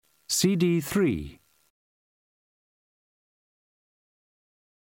CD 3.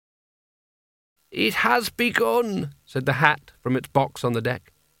 "It has begun," said the hat from its box on the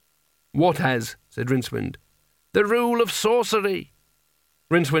deck. "What has?" said Rincewind. "The rule of sorcery."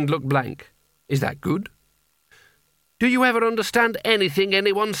 Rincewind looked blank. "Is that good?" "Do you ever understand anything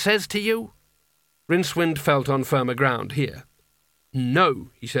anyone says to you?" Rincewind felt on firmer ground here.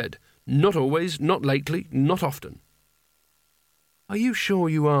 "No," he said. "Not always, not lately, not often." "Are you sure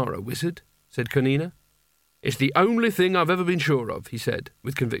you are a wizard?" said Kanina. "It's the only thing I've ever been sure of," he said,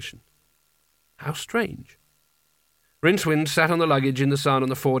 with conviction. "How strange." Rincewind sat on the luggage in the sun on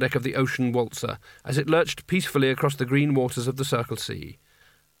the foredeck of the ocean waltzer as it lurched peacefully across the green waters of the Circle Sea.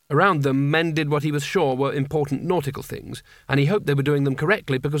 Around them, men did what he was sure were important nautical things, and he hoped they were doing them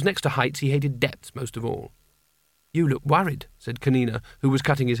correctly because next to heights he hated depths most of all. "You look worried," said Kanina, who was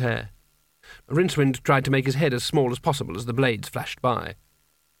cutting his hair. Rincewind tried to make his head as small as possible as the blades flashed by.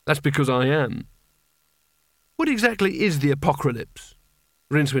 "That's because I am." "What exactly is the apocalypse?"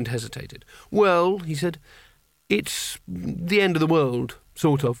 Rincewind hesitated. "Well," he said, "it's the end of the world,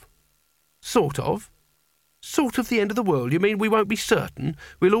 sort of." "Sort of? Sort of the end of the world? You mean we won't be certain?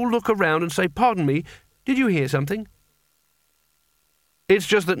 We'll all look around and say, 'Pardon me, did you hear something?'" "It's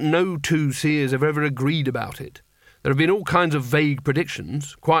just that no two seers have ever agreed about it. There have been all kinds of vague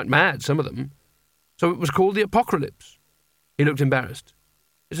predictions, quite mad, some of them. So it was called the apocalypse." He looked embarrassed.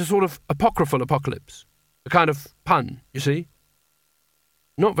 "It's a sort of apocryphal apocalypse. A kind of pun, you see."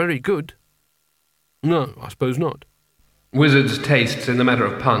 "Not very good." "No, I suppose not." Wizards' tastes in the matter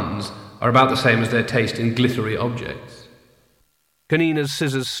of puns are about the same as their taste in glittery objects. Kanina's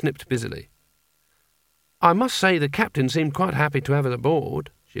scissors snipped busily. "I must say the captain seemed quite happy to have us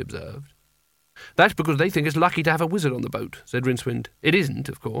aboard," she observed. "That's because they think it's lucky to have a wizard on the boat," said Rincewind. "It isn't,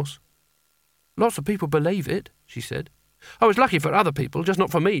 of course." "Lots of people believe it," she said. "Oh, it's lucky for other people, just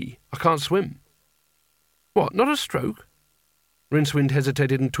not for me. I can't swim." "What, not a stroke?" Rincewind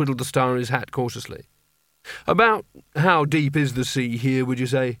hesitated and twiddled the star in his hat cautiously. "About how deep is the sea here, would you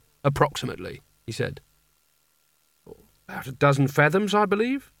say? Approximately," he said. "About a dozen fathoms, I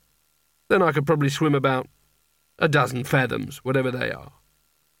believe. Then I could probably swim about a dozen fathoms, whatever they are."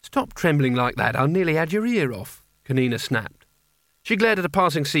 "Stop trembling like that. I'll nearly had your ear off," Kanina snapped. She glared at a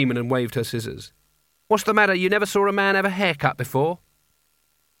passing seaman and waved her scissors. "What's the matter? You never saw a man have a haircut before?"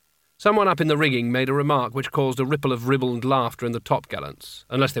 Someone up in the rigging made a remark which caused a ripple of ribald laughter in the topgallants,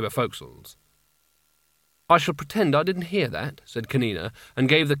 unless they were forecastles. "I shall pretend I didn't hear that," said Kanina, and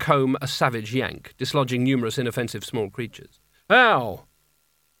gave the comb a savage yank, dislodging numerous inoffensive small creatures. "How?"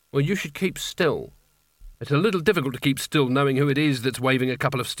 "Well, you should keep still." "It's a little difficult to keep still knowing who it is that's waving a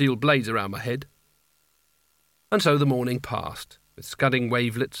couple of steel blades around my head." And so the morning passed, with scudding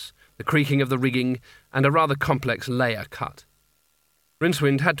wavelets, the creaking of the rigging, and a rather complex layer cut.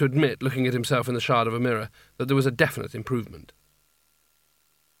 Rincewind had to admit, looking at himself in the shard of a mirror, that there was a definite improvement.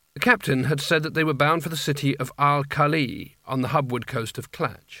 The captain had said that they were bound for the city of Al-Khali on the hubward coast of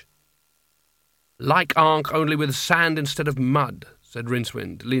Clatch. "Like Ankh, only with sand instead of mud," said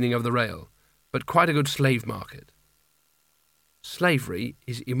Rincewind, leaning over the rail, "but quite a good slave market." "Slavery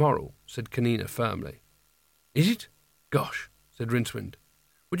is immoral," said Kanina firmly. "Is it? Gosh," said Rincewind.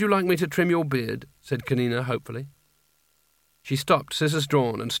 "Would you like me to trim your beard?" said Kanina hopefully. She stopped, scissors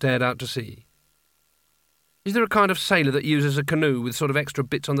drawn, and stared out to sea. "Is there a kind of sailor that uses a canoe with sort of extra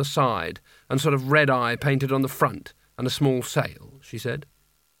bits on the side and sort of red eye painted on the front and a small sail?" she said.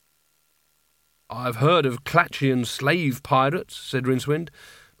 "I've heard of Clatchian slave pirates," said Rincewind,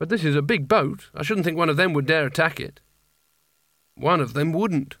 "but this is a big boat. I shouldn't think one of them would dare attack it." "One of them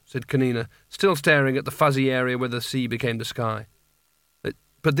wouldn't," said Kanina, still staring at the fuzzy area where the sea became the sky.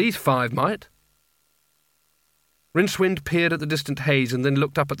 "But these 5 might." Rincewind peered at the distant haze and then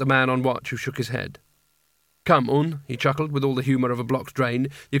looked up at the man on watch, who shook his head. "Come on," he chuckled with all the humour of a blocked drain.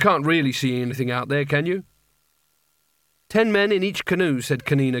 "You can't really see anything out there, can you?" 10 men in each canoe," said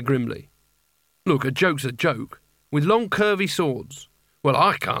Kanina grimly. "Look, a joke's a joke. With long curvy swords. Well,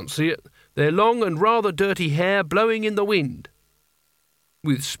 I can't see it. They're long and rather dirty hair blowing in the wind."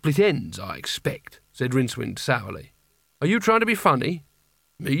 "With split ends, I expect," said Rincewind sourly. "Are you trying to be funny?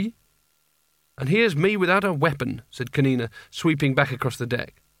 Me?" "And here's me without a weapon," said Kanina, sweeping back across the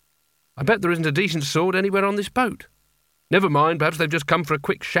deck. "I bet there isn't a decent sword anywhere on this boat. Never mind, perhaps they've just come for a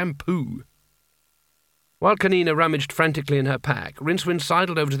quick shampoo." While Kanina rummaged frantically in her pack, Rincewind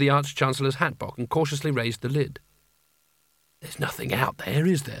sidled over to the Arch-Chancellor's hat-box and cautiously raised the lid. "There's nothing out there,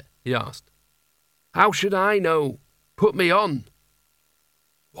 is there?" he asked. "How should I know? Put me on."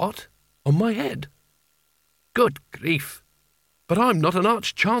 "What? On my head?" "Good grief! But I'm not an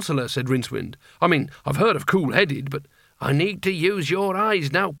Arch-Chancellor," said Rincewind. "I mean, I've heard of cool-headed, but I need to use your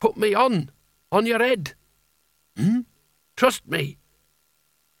eyes now. Put me on your head. Trust me.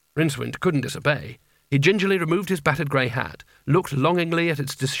 Rincewind couldn't disobey. He gingerly removed his battered grey hat, looked longingly at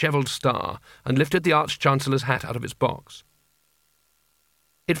its dishevelled star, and lifted the Arch-Chancellor's hat out of its box.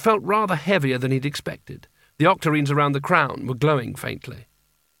 It felt rather heavier than he'd expected. The octarines around the crown were glowing faintly.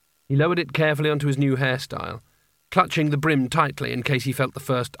 He lowered it carefully onto his new hairstyle, clutching the brim tightly in case he felt the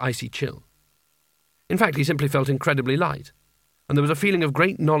first icy chill. In fact, he simply felt incredibly light, and there was a feeling of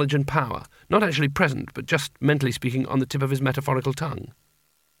great knowledge and power, not actually present, but just mentally speaking on the tip of his metaphorical tongue.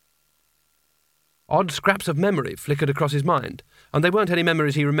 Odd scraps of memory flickered across his mind, and they weren't any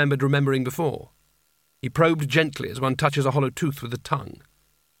memories he remembered remembering before. He probed gently as one touches a hollow tooth with the tongue,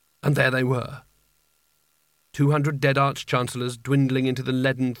 and there they were. 200 dead Arch-Chancellors dwindling into the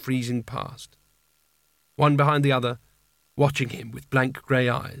leaden, freezing past. One behind the other, watching him with blank grey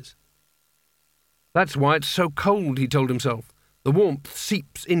eyes. That's why it's so cold, he told himself. The warmth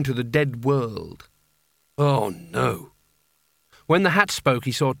seeps into the dead world. Oh, no. When the hat spoke,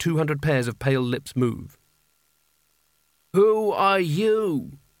 he saw 200 pairs of pale lips move. Who are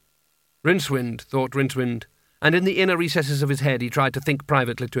you? Rincewind, thought Rincewind, and in the inner recesses of his head he tried to think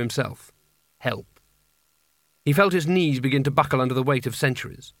privately to himself. Help. He felt his knees begin to buckle under the weight of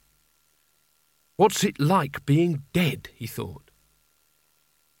centuries. What's it like being dead, he thought.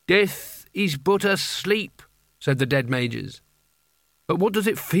 Death is but a sleep, said the dead mages. But what does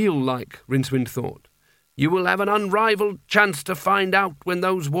it feel like, Rincewind thought. You will have an unrivalled chance to find out when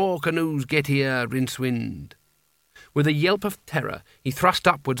those war canoes get here, Rincewind. With a yelp of terror, he thrust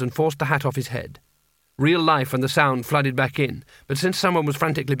upwards and forced the hat off his head. Real life and the sound flooded back in, but since someone was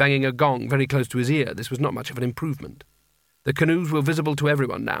frantically banging a gong very close to his ear, this was not much of an improvement. The canoes were visible to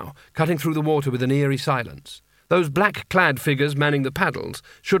everyone now, cutting through the water with an eerie silence. Those black-clad figures manning the paddles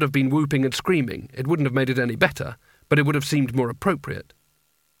should have been whooping and screaming. It wouldn't have made it any better, but it would have seemed more appropriate.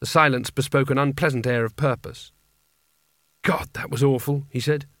 The silence bespoke an unpleasant air of purpose. God, that was awful, he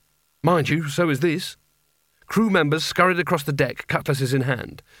said. Mind you, so is this. Crew members scurried across the deck, cutlasses in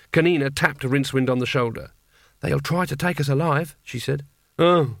hand. Kanina tapped Rincewind on the shoulder. They'll try to take us alive, she said.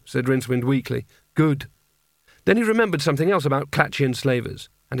 Oh, said Rincewind weakly. Good. Then he remembered something else about Clatchian slavers,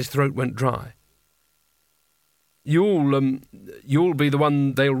 and his throat went dry. You'll be the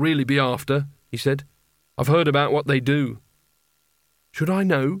one they'll really be after, he said. I've heard about what they do. Should I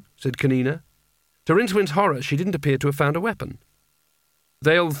know? Said Kanina. To Rincewind's horror, she didn't appear to have found a weapon.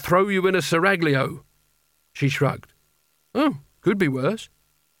 They'll throw you in a seraglio. She shrugged. Oh, could be worse.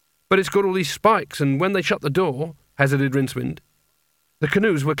 But it's got all these spikes, and when they shut the door, hazarded Rincewind. The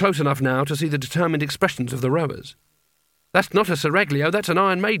canoes were close enough now to see the determined expressions of the rowers. That's not a seraglio, that's an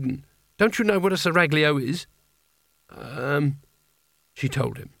Iron Maiden. Don't you know what a seraglio is? She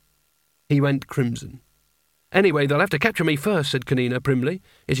told him. He went crimson. Anyway, they'll have to capture me first, said Kanina primly.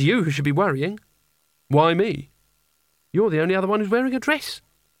 It's you who should be worrying. Why me? You're the only other one who's wearing a dress.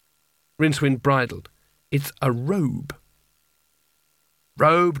 Rincewind bridled. It's a robe.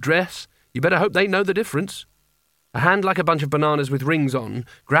 Robe, dress? You better hope they know the difference. A hand like a bunch of bananas with rings on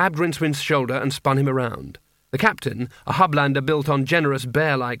grabbed Rincewind's shoulder and spun him around. The captain, a hublander built on generous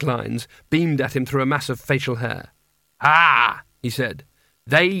bear-like lines, beamed at him through a mass of facial hair. Ah, he said.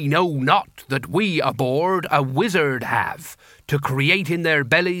 They know not that we aboard a wizard have, to create in their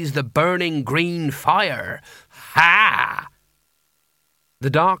bellies the burning green fire. Ha! The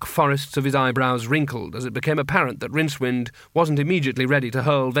dark forests of his eyebrows wrinkled as it became apparent that Rincewind wasn't immediately ready to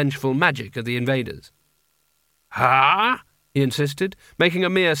hurl vengeful magic at the invaders. Ha? He insisted, making a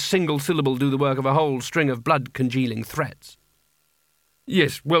mere single syllable do the work of a whole string of blood-congealing threats.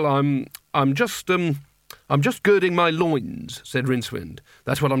 Yes, well, I'm just girding my loins, said Rincewind.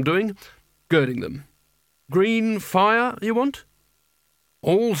 That's what I'm doing, girding them. Green fire, you want?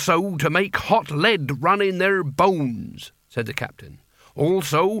 Also to make hot lead run in their bones, said the captain.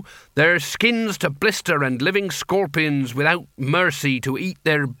 Also their skins to blister and living scorpions without mercy to eat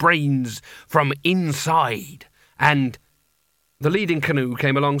their brains from inside. And the leading canoe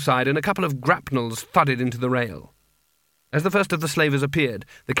came alongside and a couple of grapnels thudded into the rail. As the first of the slavers appeared,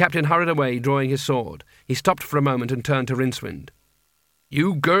 the captain hurried away, drawing his sword. He stopped for a moment and turned to Rincewind.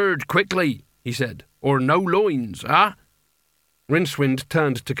 You gird quickly, he said, or no loins, ah? Rincewind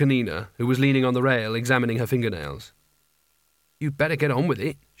turned to Kanina, who was leaning on the rail, examining her fingernails. You'd better get on with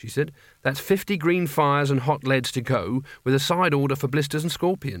it, she said. That's 50 green fires and hot leads to go, with a side order for blisters and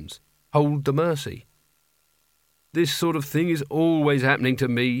scorpions. Hold the mercy. This sort of thing is always happening to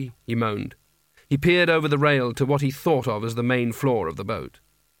me, he moaned. He peered over the rail to what he thought of as the main floor of the boat.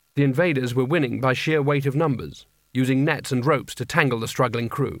 The invaders were winning by sheer weight of numbers, using nets and ropes to tangle the struggling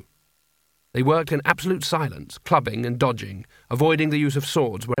crew. They worked in absolute silence, clubbing and dodging, avoiding the use of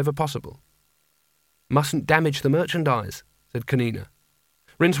swords wherever possible. "Mustn't damage the merchandise," said Kanina.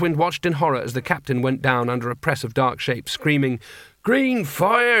 Rincewind watched in horror as the captain went down under a press of dark shapes, screaming, "Green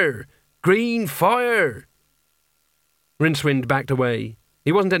fire! Green fire!" Rincewind backed away.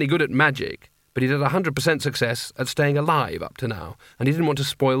 He wasn't any good at magic, but he'd had 100% success at staying alive up to now, and he didn't want to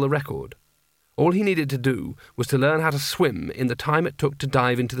spoil the record. All he needed to do was to learn how to swim in the time it took to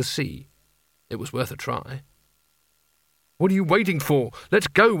dive into the sea. It was worth a try. "What are you waiting for? Let's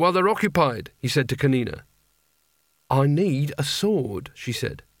go while they're occupied," he said to Kanina. "I need a sword," she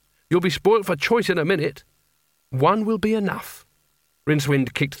said. "You'll be spoilt for choice in a minute." "One will be enough."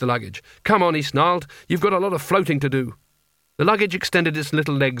 Rincewind kicked the luggage. "Come on," he snarled. "You've got a lot of floating to do." The luggage extended its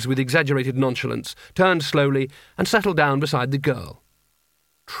little legs with exaggerated nonchalance, turned slowly, and settled down beside the girl.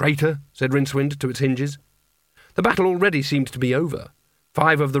 "Traitor," said Rincewind to its hinges. The battle already seemed to be over.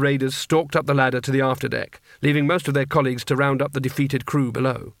 5 of the raiders stalked up the ladder to the afterdeck, leaving most of their colleagues to round up the defeated crew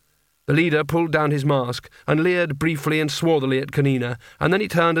below. The leader pulled down his mask and leered briefly and swarthily at Kanina, and then he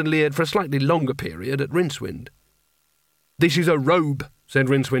turned and leered for a slightly longer period at Rincewind. "This is a robe," said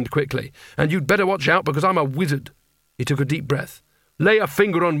Rincewind quickly, "and you'd better watch out because I'm a wizard." He took a deep breath. "Lay a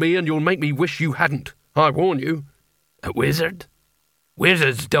finger on me and you'll make me wish you hadn't. I warn you." "A wizard?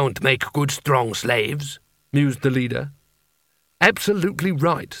 Wizards don't make good strong slaves," mused the leader. "Absolutely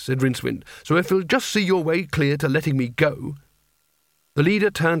right," said Rincewind, "so if you'll just see your way clear to letting me go." The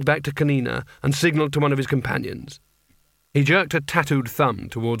leader turned back to Kanina and signalled to one of his companions. He jerked a tattooed thumb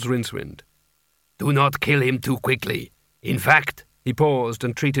towards Rincewind. "Do not kill him too quickly. In fact," he paused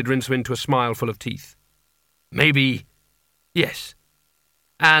and treated Rincewind to a smile full of teeth. "Maybe, yes.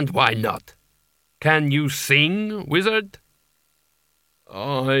 And why not? Can you sing, wizard?"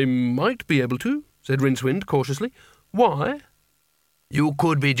 "I might be able to," said Rincewind cautiously. "Why?" "You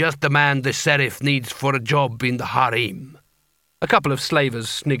could be just the man the sheriff needs for a job in the harem." A couple of slavers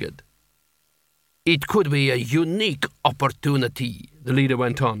sniggered. "It could be a unique opportunity," the leader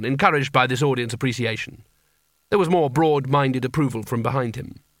went on, encouraged by this audience appreciation. There was more broad-minded approval from behind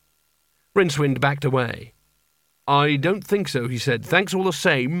him. Rincewind backed away. "I don't think so," he said. "Thanks all the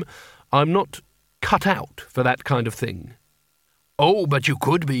same. I'm not cut out for that kind of thing." "Oh, but you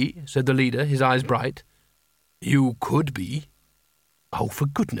could be," said the leader, his eyes bright. "You could be." "Oh, for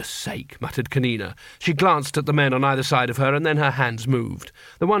goodness sake," muttered Kanina. She glanced at the men on either side of her, and then her hands moved.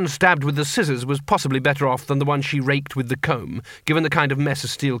 The one stabbed with the scissors was possibly better off than the one she raked with the comb, given the kind of mess a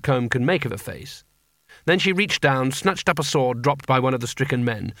steel comb can make of a face. Then she reached down, snatched up a sword dropped by one of the stricken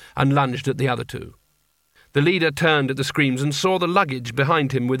men, and lunged at the other 2. The leader turned at the screams and saw the luggage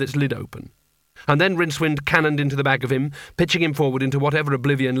behind him with its lid open. And then Rincewind cannoned into the back of him, pitching him forward into whatever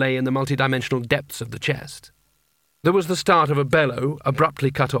oblivion lay in the multidimensional depths of the chest. There was the start of a bellow,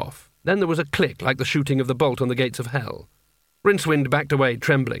 abruptly cut off. Then there was a click like the shooting of the bolt on the gates of hell. Rincewind backed away,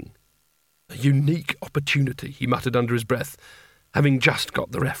 trembling. "A unique opportunity," he muttered under his breath, having just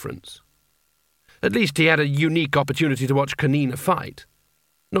got the reference. At least he had a unique opportunity to watch Kanina fight.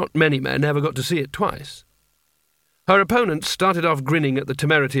 Not many men ever got to see it twice. Her opponents started off grinning at the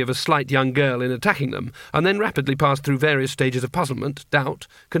temerity of a slight young girl in attacking them, and then rapidly passed through various stages of puzzlement, doubt,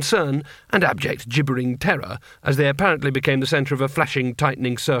 concern, and abject gibbering terror as they apparently became the centre of a flashing,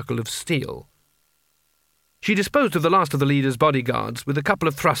 tightening circle of steel. She disposed of the last of the leader's bodyguards with a couple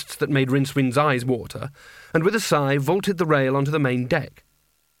of thrusts that made Rincewind's eyes water, and with a sigh vaulted the rail onto the main deck.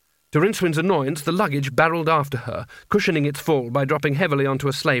 To Rincewind's annoyance, the luggage barrelled after her, cushioning its fall by dropping heavily onto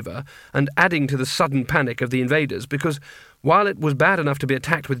a slaver and adding to the sudden panic of the invaders because, while it was bad enough to be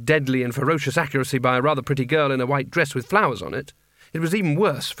attacked with deadly and ferocious accuracy by a rather pretty girl in a white dress with flowers on it, it was even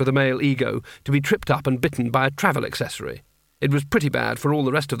worse for the male ego to be tripped up and bitten by a travel accessory. It was pretty bad for all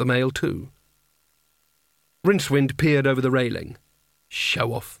the rest of the male, too. Rincewind peered over the railing.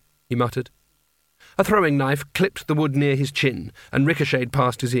 "Show off," he muttered. A throwing knife clipped the wood near his chin and ricocheted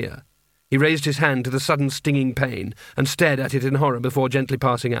past his ear. He raised his hand to the sudden stinging pain and stared at it in horror before gently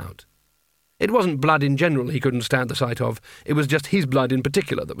passing out. It wasn't blood in general he couldn't stand the sight of, it was just his blood in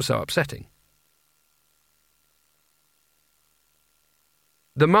particular that was so upsetting.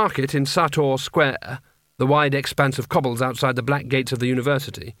 The market in Sator Square, the wide expanse of cobbles outside the black gates of the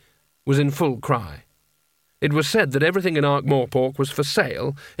university, was in full cry. It was said that everything in Ankh-Morpork was for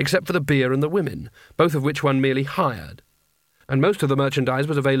sale, except for the beer and the women, both of which one merely hired. And most of the merchandise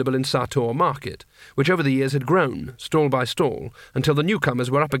was available in Sator Market, which over the years had grown, stall by stall, until the newcomers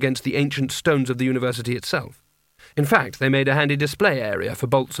were up against the ancient stones of the university itself. In fact, they made a handy display area for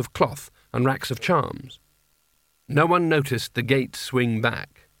bolts of cloth and racks of charms. No one noticed the gate swing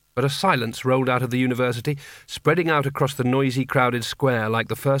back. but a silence rolled out of the university, spreading out across the noisy, crowded square like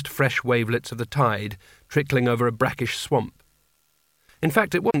the first fresh wavelets of the tide trickling over a brackish swamp. In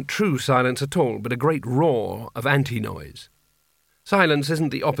fact, it wasn't true silence at all, but a great roar of anti-noise. Silence isn't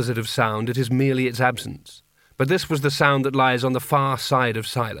the opposite of sound, it is merely its absence. But this was the sound that lies on the far side of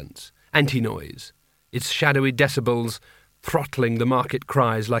silence, anti-noise, its shadowy decibels throttling the market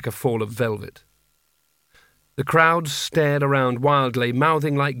cries like a fall of velvet. The crowds stared around wildly,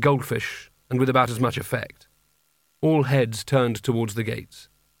 mouthing like goldfish, and with about as much effect. All heads turned towards the gates.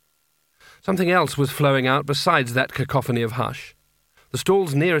 Something else was flowing out besides that cacophony of hush. The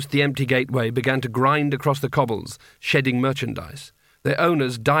stalls nearest the empty gateway began to grind across the cobbles, shedding merchandise. Their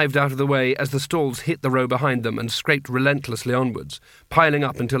owners dived out of the way as the stalls hit the row behind them and scraped relentlessly onwards, piling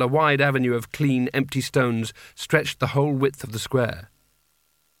up until a wide avenue of clean, empty stones stretched the whole width of the square.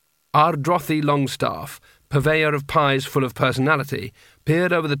 Ardrothy Longstaff, purveyor of pies full of personality,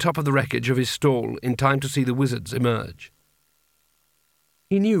 peered over the top of the wreckage of his stall in time to see the wizards emerge.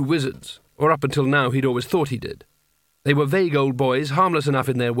 He knew wizards, or up until now he'd always thought he did. They were vague old boys, harmless enough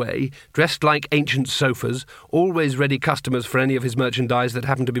in their way, dressed like ancient sofas, always ready customers for any of his merchandise that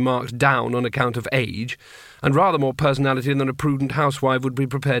happened to be marked down on account of age, and rather more personality than a prudent housewife would be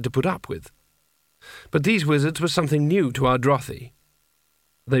prepared to put up with. But these wizards were something new to Ardrothy.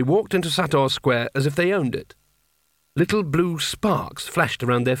 They walked into Sator Square as if they owned it. Little blue sparks flashed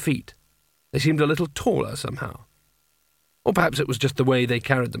around their feet. They seemed a little taller somehow. Or perhaps it was just the way they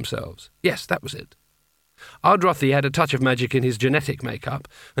carried themselves. Yes, that was it. Ardrothy had a touch of magic in his genetic makeup,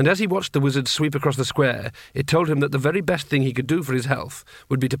 and as he watched the wizards sweep across the square, it told him that the very best thing he could do for his health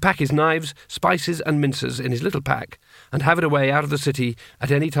would be to pack his knives, spices and minces in his little pack and have it away out of the city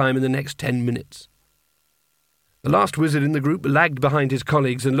at any time in the next 10 minutes. The last wizard in the group lagged behind his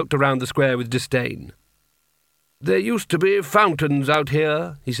colleagues and looked around the square with disdain. "There used to be fountains out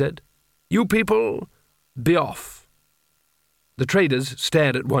here," he said. "You people, be off." The traders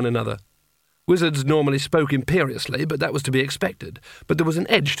stared at one another. Wizards normally spoke imperiously, but that was to be expected. But there was an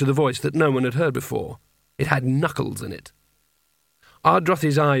edge to the voice that no one had heard before. It had knuckles in it.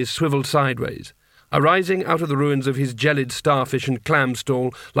 Ardrothy's eyes swiveled sideways. Arising out of the ruins of his jellied starfish and clam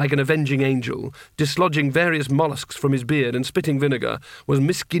stall like an avenging angel, dislodging various mollusks from his beard and spitting vinegar, was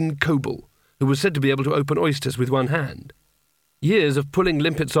Miskin Koble, who was said to be able to open oysters with one hand. Years of pulling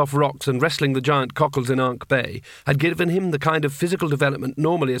limpets off rocks and wrestling the giant cockles in Ankh Bay had given him the kind of physical development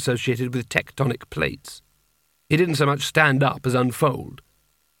normally associated with tectonic plates. He didn't so much stand up as unfold.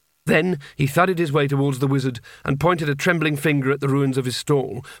 Then he thudded his way towards the wizard and pointed a trembling finger at the ruins of his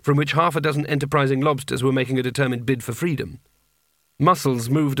stall, from which half a dozen enterprising lobsters were making a determined bid for freedom. Muscles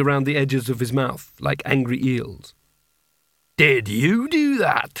moved around the edges of his mouth like angry eels. "Did you do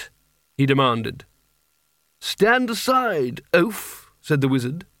that?" he demanded. "Stand aside, oaf," said the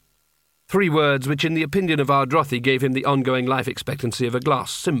wizard. 3 words which, in the opinion of Ardrothy, gave him the ongoing life expectancy of a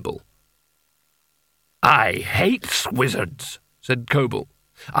glass cymbal. "I hates wizards," said Koble.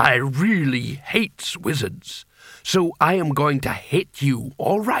 "I really hates wizards, so I am going to hit you,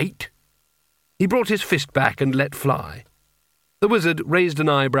 all right?" He brought his fist back and let fly. The wizard raised an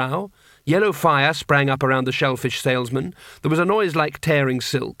eyebrow. Yellow fire sprang up around the shellfish salesman. There was a noise like tearing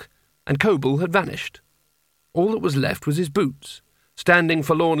silk, and Koble had vanished. All that was left was his boots, standing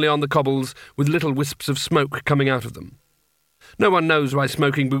forlornly on the cobbles with little wisps of smoke coming out of them. No one knows why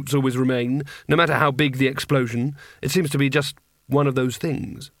smoking boots always remain, no matter how big the explosion. It seems to be just one of those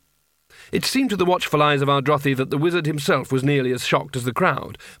things. It seemed to the watchful eyes of Ardrothy that the wizard himself was nearly as shocked as the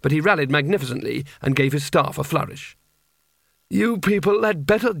crowd, but he rallied magnificently and gave his staff a flourish. "You people had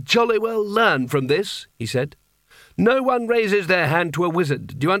better jolly well learn from this," he said. "No one raises their hand to a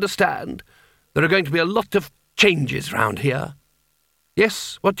wizard, do you understand? There are going to be a lot of changes round here.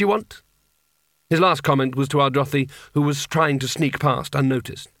 Yes, what do you want?" His last comment was to Ardrothy, who was trying to sneak past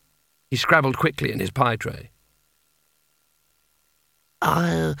unnoticed. He scrabbled quickly in his pie tray.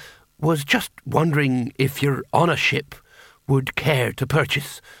 "I was just wondering if your honourship would care to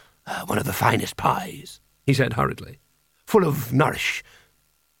purchase one of the finest pies," he said hurriedly. "Full of nourish."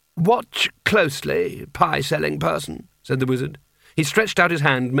 "Watch closely, pie-selling person," said the wizard. He stretched out his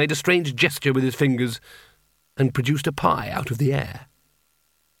hand, made a strange gesture with his fingers, and produced a pie out of the air.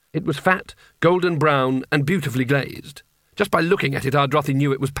 It was fat, golden brown, and beautifully glazed. Just by looking at it, Ardrothy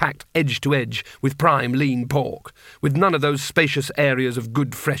knew it was packed edge to edge with prime lean pork, with none of those spacious areas of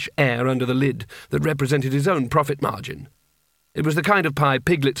good fresh air under the lid that represented his own profit margin. It was the kind of pie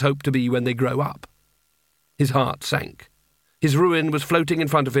piglets hope to be when they grow up. His heart sank. His ruin was floating in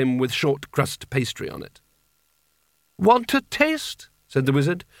front of him with short crust pastry on it. "Want a taste?" said the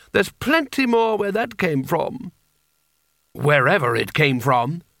wizard. "There's plenty more where that came from." "Wherever it came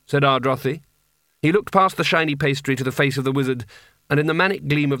from," said Ardrothy. He looked past the shiny pastry to the face of the wizard, and in the manic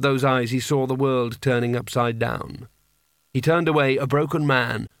gleam of those eyes he saw the world turning upside down. He turned away a broken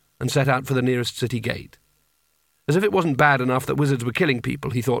man and set out for the nearest city gate. As if it wasn't bad enough that wizards were killing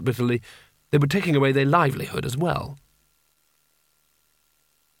people, he thought bitterly, they were taking away their livelihood as well.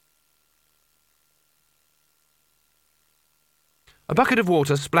 A bucket of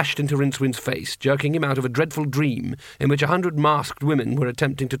water splashed into Rincewind's face, jerking him out of a dreadful dream in which 100 masked women were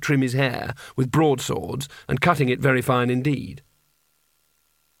attempting to trim his hair with broadswords and cutting it very fine indeed.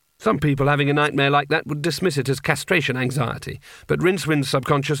 Some people having a nightmare like that would dismiss it as castration anxiety, but Rincewind's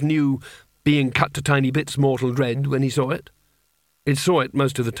subconscious knew being cut to tiny bits mortal dread when he saw it. It saw it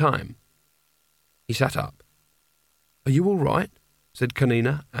most of the time. He sat up. "Are you all right?" said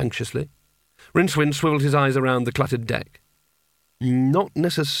Kanina anxiously. Rincewind swiveled his eyes around the cluttered deck. "Not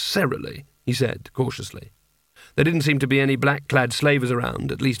necessarily," he said cautiously. There didn't seem to be any black-clad slavers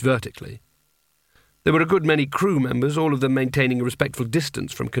around, at least vertically. There were a good many crew members, all of them maintaining a respectful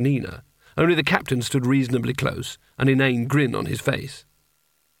distance from Kanina. Only the captain stood reasonably close, an inane grin on his face.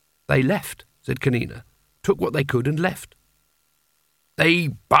 "They left," said Kanina. "Took what they could and left." "They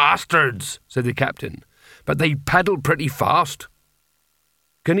bastards," said the captain. "But they paddled pretty fast."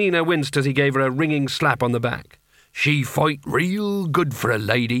 Kanina winced as he gave her a ringing slap on the back. "She fight real good for a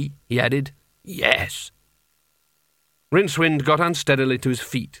lady," he added. "Yes." Rincewind got unsteadily to his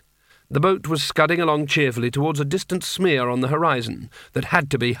feet. The boat was scudding along cheerfully towards a distant smear on the horizon that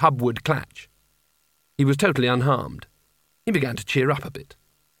had to be Hubwood Clatch. He was totally unharmed. He began to cheer up a bit.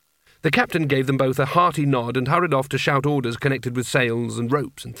 The captain gave them both a hearty nod and hurried off to shout orders connected with sails and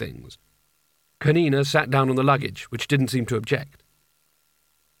ropes and things. Kanina sat down on the luggage, which didn't seem to object.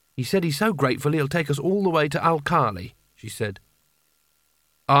 "He said he's so grateful he'll take us all the way to Alkali," she said.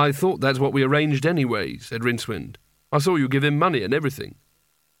 "I thought that's what we arranged anyway," said Rincewind. "I saw you give him money and everything."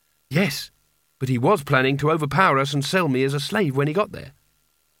 "Yes, but he was planning to overpower us and sell me as a slave when he got there."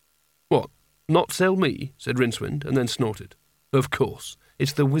 "What, not sell me?" said Rincewind, and then snorted. "Of course,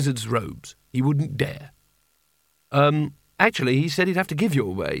 it's the wizard's robes. He wouldn't dare." Actually, he said he'd have to give you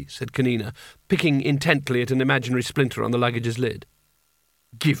away," said Kanina, picking intently at an imaginary splinter on the luggage's lid.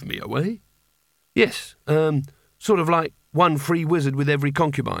 "Give me away?" "Yes, sort of like one free wizard with every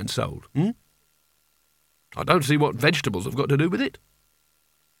concubine sold, I don't see what vegetables have got to do with it."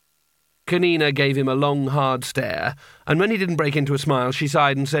 Kanina gave him a long, hard stare, and when he didn't break into a smile, she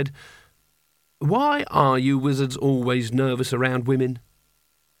sighed and said, "Why are you wizards always nervous around women?"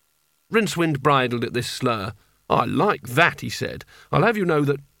 Rincewind bridled at this slur. "I like that," he said. "I'll have you know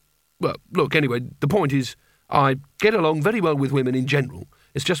that... Well, look, anyway, the point is, I get along very well with women in general.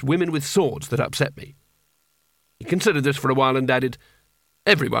 It's just women with swords that upset me." He considered this for a while and added,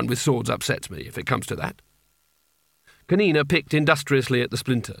 "Everyone with swords upsets me, if it comes to that." Kanina picked industriously at the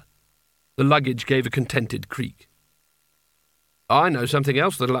splinter. The luggage gave a contented creak. "I know something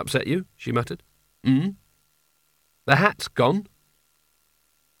else that'll upset you," she muttered. "The hat's gone."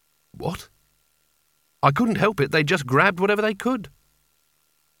 "What?" "I couldn't help it. They just grabbed whatever they could."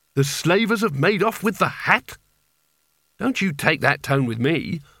 "The slavers have made off with the hat?" "Don't you take that tone with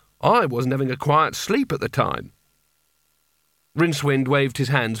me. I wasn't having a quiet sleep at the time." Rincewind waved his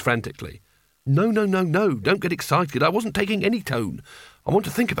hands frantically. No, don't get excited. I wasn't taking any tone. I want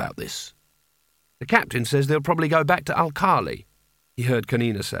to think about this." "The captain says they'll probably go back to Alkali," he heard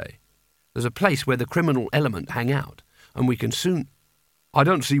Kanina say. "There's a place where the criminal element hang out, and we can soon—" "I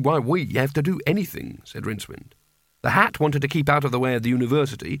don't see why we have to do anything," said Rincewind. "The hat wanted to keep out of the way of the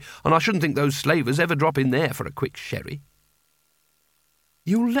university, and I shouldn't think those slavers ever drop in there for a quick sherry."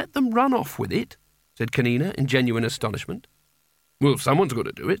 "You'll let them run off with it?" said Kanina in genuine astonishment. "Well, someone's got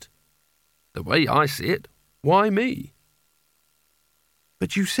to do it. The way I see it, why me?"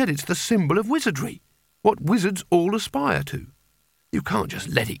 "But you said it's the symbol of wizardry, what wizards all aspire to. You can't just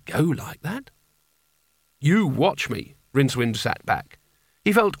let it go like that." "You watch me." Rincewind sat back.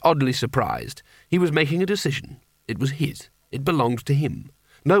 He felt oddly surprised. He was making a decision. It was his. It belonged to him.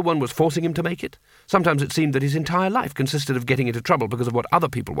 No one was forcing him to make it. Sometimes it seemed that his entire life consisted of getting into trouble because of what other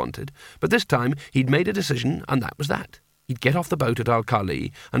people wanted, but this time he'd made a decision, and that was that. He'd get off the boat at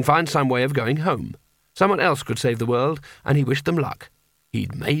Alkali and find some way of going home. Someone else could save the world, and he wished them luck.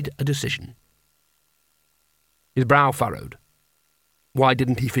 He'd made a decision. His brow furrowed. Why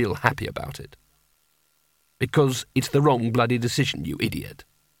didn't he feel happy about it? "Because it's the wrong bloody decision, you idiot."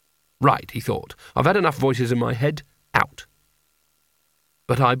 "Right," he thought. "I've had enough voices in my head. Out."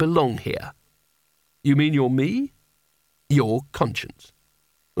 "But I belong here." "You mean you're me?" "Your conscience."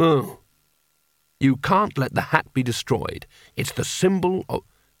 "Oh." "You can't let the hat be destroyed. It's the symbol of—"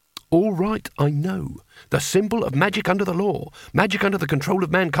 All right, I know. The symbol of magic under the law, magic under the control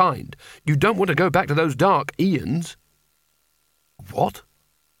of mankind. You don't want to go back to those dark eons. What?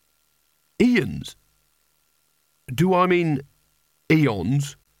 Eons? Do I mean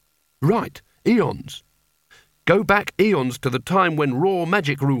eons? Right, eons. Go back eons to the time when raw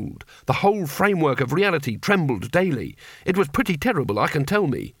magic ruled. The whole framework of reality trembled daily. It was pretty terrible, I can tell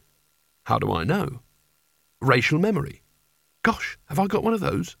me. How do I know? Racial memory. Gosh, have I got one of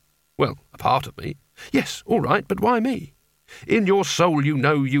those? Well, a part of me. Yes, all right, but why me? In your soul you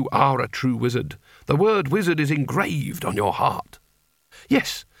know you are a true wizard. The word wizard is engraved on your heart.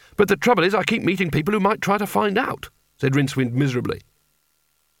 Yes, but the trouble is I keep meeting people who might try to find out, said Rincewind miserably.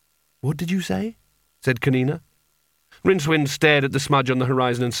 What did you say? Said Kanina. Rincewind stared at the smudge on the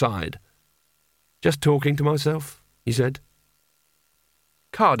horizon and sighed. Just talking to myself, he said.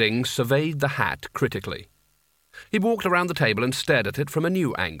 Carding surveyed the hat critically. He walked around the table and stared at it from a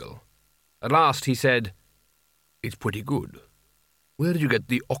new angle. At last he said, It's pretty good. Where did you get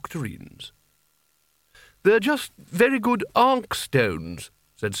the octarines? They're just very good ankh stones,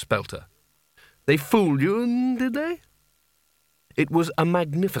 said Spelter. They fooled you, did they? It was a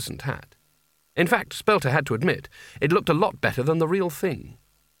magnificent hat. In fact, Spelter had to admit, it looked a lot better than the real thing.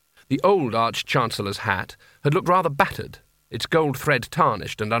 The old Arch-Chancellor's hat had looked rather battered, its gold thread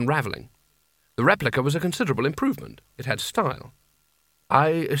tarnished and unravelling. The replica was a considerable improvement. It had style. I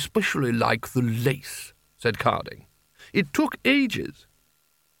especially like the lace, said Carding. It took ages.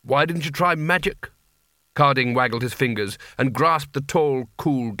 Why didn't you try magic? Carding waggled his fingers and grasped the tall,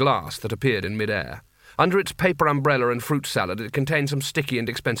 cool glass that appeared in mid-air. Under its paper umbrella and fruit salad it contained some sticky and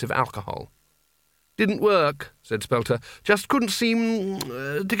expensive alcohol. Didn't work, said Spelter. Just couldn't seem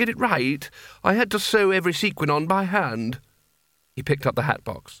to get it right. I had to sew every sequin on by hand. He picked up the hat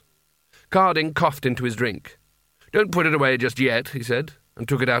box. Carding coughed into his drink. Don't put it away just yet, he said, and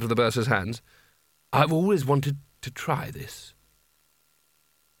took it out of the bursar's hands. I've always wanted to try this.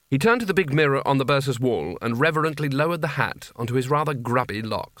 He turned to the big mirror on the bursar's wall and reverently lowered the hat onto his rather grubby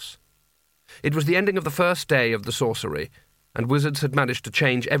locks. It was the ending of the first day of the Sourcery, and wizards had managed to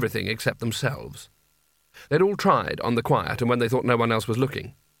change everything except themselves. They'd all tried on the quiet and when they thought no one else was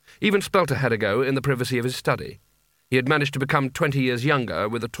looking. Even Spelter had a go in the privacy of his study. He had managed to become 20 years younger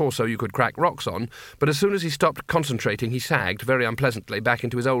with a torso you could crack rocks on, but as soon as he stopped concentrating he sagged very unpleasantly back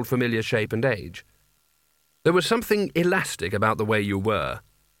into his old familiar shape and age. There was something elastic about the way you were.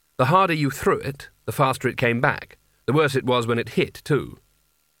 The harder you threw it, the faster it came back. The worse it was when it hit, too.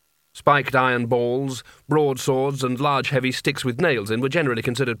 Spiked iron balls, broadswords, and large heavy sticks with nails in were generally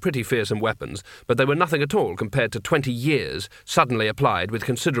considered pretty fearsome weapons, but they were nothing at all compared to 20 years suddenly applied with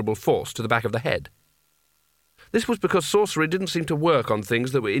considerable force to the back of the head. This was because sorcery didn't seem to work on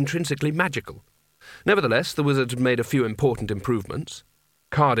things that were intrinsically magical. Nevertheless, the wizards had made a few important improvements.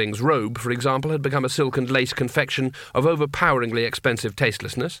 Carding's robe, for example, had become a silk and lace confection of overpoweringly expensive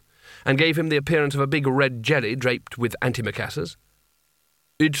tastelessness, and gave him the appearance of a big red jelly draped with antimacassars.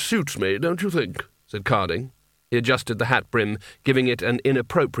 It suits me, don't you think? Said Carding. He adjusted the hat brim, giving it an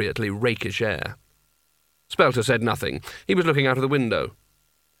inappropriately rakish air. Spelter said nothing. He was looking out of the window.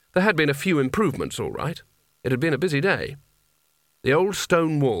 There had been a few improvements, all right. It had been a busy day. The old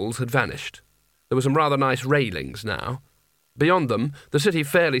stone walls had vanished. There were some rather nice railings now. Beyond them, the city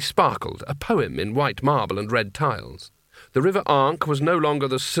fairly sparkled, a poem in white marble and red tiles. The River Ankh was no longer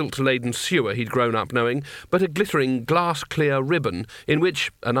the silt-laden sewer he'd grown up knowing, but a glittering glass-clear ribbon in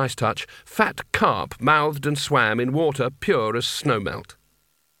which, a nice touch, fat carp mouthed and swam in water pure as snowmelt.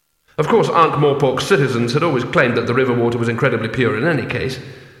 Of course, Ankh-Morpork's citizens had always claimed that the river water was incredibly pure in any case.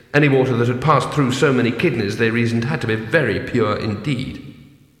 Any water that had passed through so many kidneys, they reasoned, had to be very pure indeed.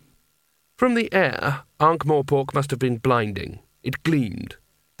 From the air, Ankh-Morpork must have been blinding. It gleamed.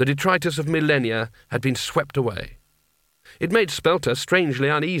 The detritus of millennia had been swept away. It made Spelter strangely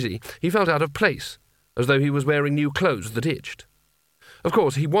uneasy. He felt out of place, as though he was wearing new clothes that itched. Of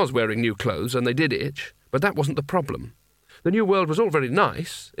course, he was wearing new clothes, and they did itch, but that wasn't the problem. The new world was all very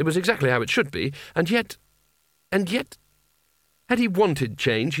nice. It was exactly how it should be, and yet... Had he wanted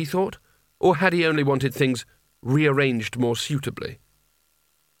change, he thought, or had he only wanted things rearranged more suitably?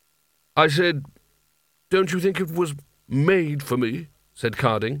 I said, don't you think it was made for me? Said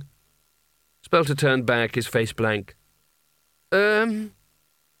Carding. Spelter turned back, his face blank. The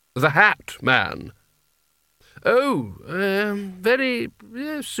hat, man. Oh, very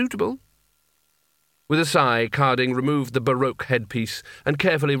suitable. With a sigh, Carding removed the Baroque headpiece and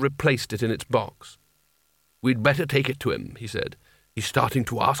carefully replaced it in its box. We'd better take it to him, he said. He's starting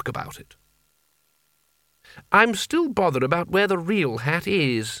to ask about it. I'm still bothered about where the real hat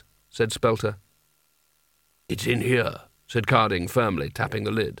is, said Spelter. It's in here, said Carding firmly, tapping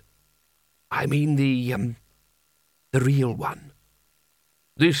the lid. I mean the real one.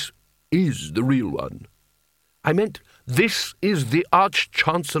 This is the real one. I meant this is the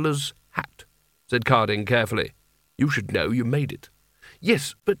Arch-Chancellor's hat, said Carding carefully. You should know you made it.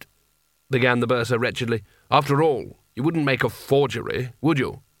 Yes, but, began the bursar wretchedly. After all, you wouldn't make a forgery, would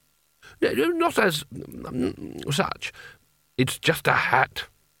you? Not as such. It's just a hat.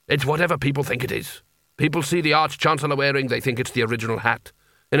 It's whatever people think it is. People see the Arch-Chancellor wearing, they think it's the original hat.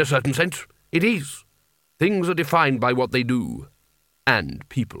 In a certain sense, it is. Things are defined by what they do. And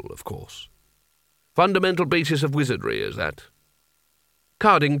people, of course. Fundamental basis of wizardry is that.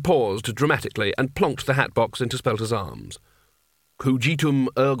 Carding paused dramatically and plonked the hat box into Spelter's arms. Cogitum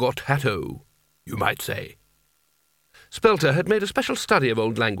ergot hatto, you might say. Spelter had made a special study of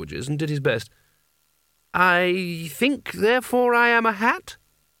old languages and did his best. I think, therefore, I am a hat?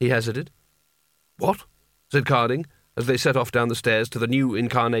 He hazarded. What? Said Carding, as they set off down the stairs to the new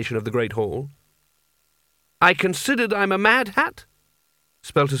incarnation of the Great Hall. I considered I'm a mad hat?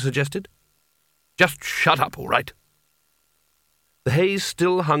 Spelter suggested. Just shut up, all right. The haze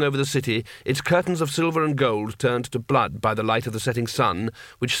still hung over the city, its curtains of silver and gold turned to blood by the light of the setting sun,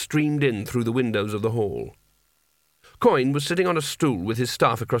 which streamed in through the windows of the hall. Coin was sitting on a stool with his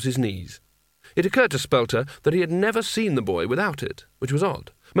staff across his knees. It occurred to Spelter that he had never seen the boy without it, which was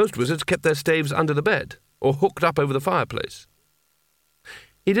odd. Most wizards kept their staves under the bed, or hooked up over the fireplace.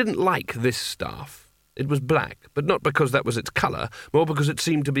 He didn't like this staff. It was black, but not because that was its colour, more because it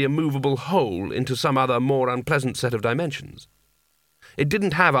seemed to be a movable hole into some other more unpleasant set of dimensions. It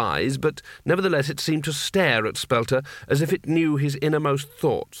didn't have eyes, but nevertheless it seemed to stare at Spelter as if it knew his innermost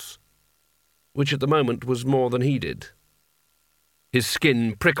thoughts, which at the moment was more than he did. His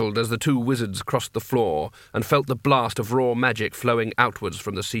skin prickled as the two wizards crossed the floor and felt the blast of raw magic flowing outwards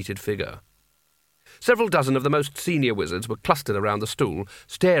from the seated figure. Several dozen of the most senior wizards were clustered around the stool,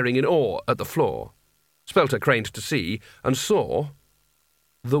 staring in awe at the floor. Spelter craned to see, and saw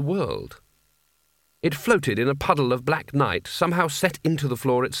the world. It floated in a puddle of black night, somehow set into the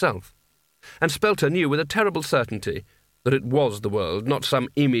floor itself. And Spelter knew with a terrible certainty that it was the world, not some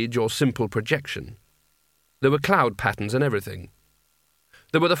image or simple projection. There were cloud patterns and everything.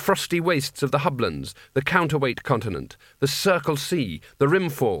 There were the frosty wastes of the Hublands, the counterweight continent, the circle sea, the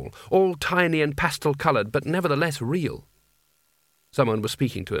rimfall, all tiny and pastel-coloured, but nevertheless real. Someone was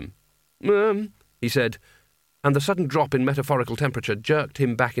speaking to him. He said, and the sudden drop in metaphorical temperature jerked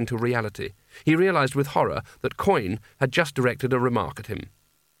him back into reality. He realised with horror that Coin had just directed a remark at him.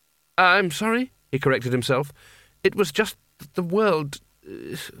 I'm sorry, he corrected himself. It was just that the world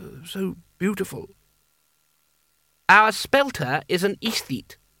is so beautiful. Our Spelter is an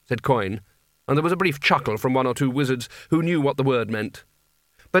aesthete, said Coin, and there was a brief chuckle from one or two wizards who knew what the word meant.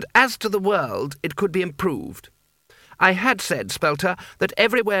 But as to the world, it could be improved. I had said, Spelter, that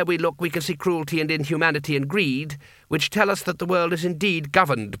everywhere we look we can see cruelty and inhumanity and greed, which tell us that the world is indeed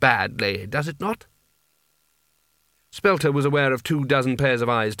governed badly, does it not? Spelter was aware of 24 pairs of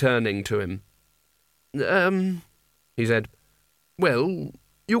eyes turning to him. He said. Well,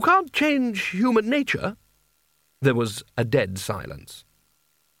 you can't change human nature. There was a dead silence.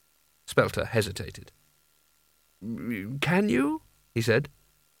 Spelter hesitated. Can you? He said.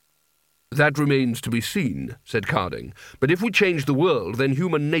 That remains to be seen, said Carding. But if we change the world, then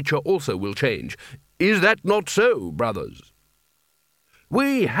human nature also will change. Is that not so, brothers?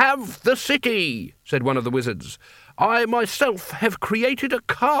 We have the city, said one of the wizards. I myself have created a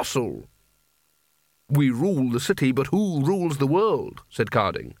castle. We rule the city, but who rules the world, said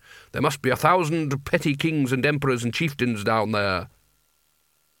Carding. There must be 1,000 petty kings and emperors and chieftains down there.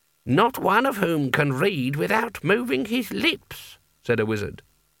 Not one of whom can read without moving his lips, said a wizard.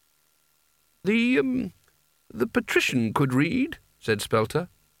 The patrician could read, said Spelter.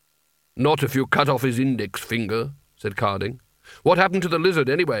 Not if you cut off his index finger, said Carding. What happened to the lizard,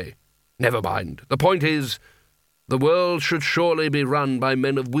 anyway? Never mind. The point is, the world should surely be run by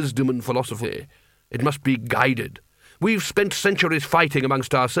men of wisdom and philosophy. It must be guided. We've spent centuries fighting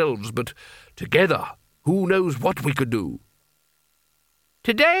amongst ourselves, but together, who knows what we could do?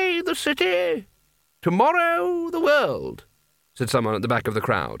 Today the city, tomorrow the world, said someone at the back of the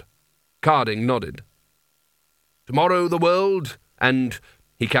crowd. Carding nodded. Tomorrow the world, and,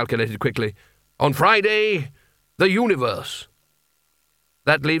 he calculated quickly, on Friday, the universe.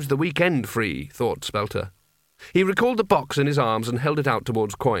 That leaves the weekend free, thought Spelter. He recalled the box in his arms and held it out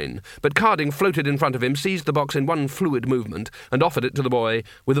towards Coin, but Carding floated in front of him, seized the box in one fluid movement, and offered it to the boy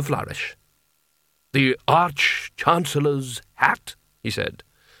with a flourish. The Arch-Chancellor's hat, he said.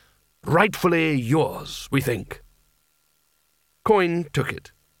 Rightfully yours, we think. Coin took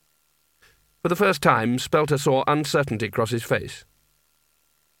it. For the first time, Spelter saw uncertainty cross his face.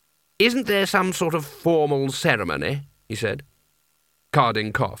 Isn't there some sort of formal ceremony? He said.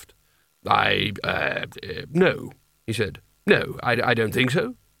 Carding coughed. No, he said. No, I don't think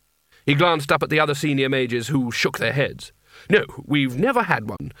so. He glanced up at the other senior mages, who shook their heads. No, we've never had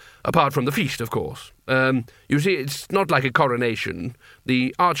one, apart from the feast, of course. You see, it's not like a coronation.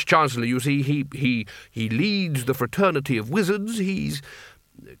 The Arch-Chancellor, you see, he leads the fraternity of wizards.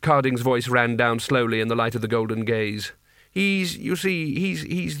 Carding's voice ran down slowly in the light of the golden gaze. He's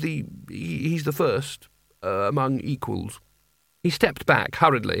the first among equals. He stepped back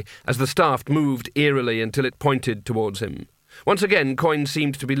hurriedly as the staff moved eerily until it pointed towards him. Once again, Coin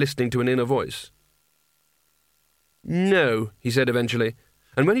seemed to be listening to an inner voice. No, he said eventually,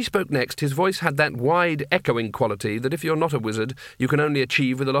 and when he spoke next, his voice had that wide, echoing quality that if you're not a wizard, you can only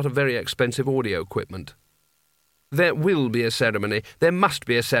achieve with a lot of very expensive audio equipment. There will be a ceremony. There must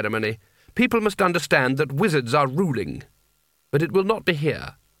be a ceremony. People must understand that wizards are ruling. But it will not be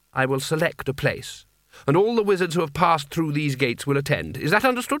here. I will select a place, and all the wizards who have passed through these gates will attend. Is that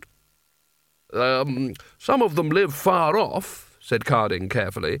understood? Some of them live far off, said Carding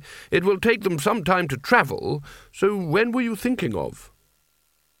carefully. It will take them some time to travel, so when were you thinking of?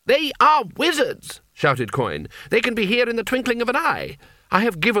 They are wizards, shouted Coin. They can be here in the twinkling of an eye. I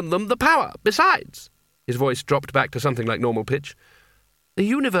have given them the power. Besides, his voice dropped back to something like normal pitch, the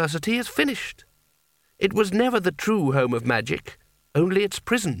university is finished. It was never the true home of magic, only its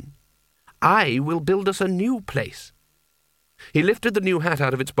prison. I will build us a new place. He lifted the new hat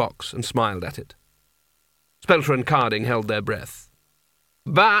out of its box and smiled at it. Spelter and Carding held their breath.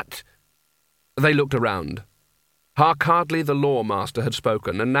 But... They looked around. Harkardly the lawmaster had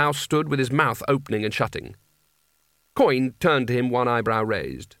spoken, and now stood with his mouth opening and shutting. Coin turned to him, one eyebrow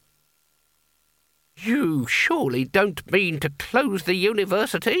raised. You surely don't mean to close the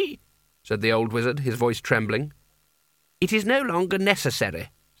university? Said the old wizard, his voice trembling. It is no longer necessary,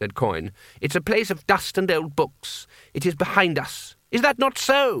 said Coin. It's a place of dust and old books. It is behind us. Is that not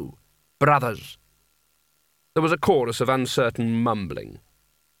so, brothers? There was a chorus of uncertain mumbling.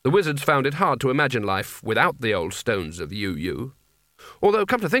 The wizards found it hard to imagine life without the old stones of UU. Although,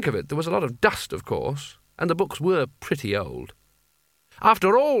 come to think of it, there was a lot of dust, of course, and the books were pretty old.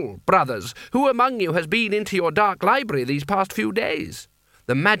 After all, brothers, who among you has been into your dark library these past few days?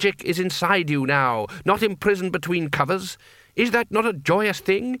 The magic is inside you now, not imprisoned between covers. Is that not a joyous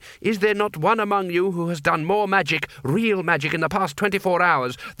thing? Is there not one among you who has done more magic, real magic, in the past 24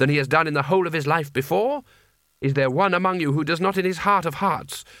 hours than he has done in the whole of his life before? Is there one among you who does not in his heart of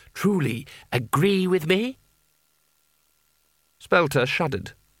hearts truly agree with me? Spelter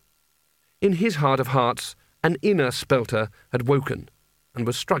shuddered. In his heart of hearts, an inner Spelter had woken and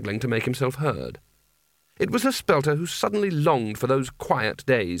was struggling to make himself heard. It was a Spelter who suddenly longed for those quiet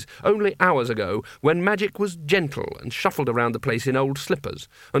days, only hours ago, when magic was gentle and shuffled around the place in old slippers,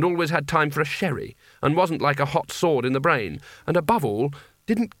 and always had time for a sherry, and wasn't like a hot sword in the brain, and above all,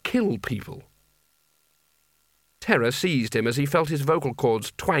 didn't kill people. Terror seized him as he felt his vocal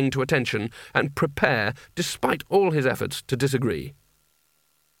cords twang to attention and prepare, despite all his efforts, to disagree.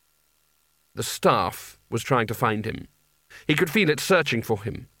 The staff was trying to find him. He could feel it searching for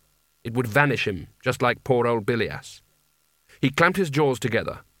him. It would vanish him, just like poor old Bilias. He clamped his jaws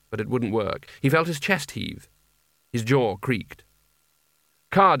together, but it wouldn't work. He felt his chest heave. His jaw creaked.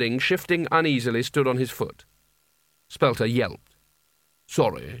 Carding, shifting uneasily, stood on his foot. Spelter yelped.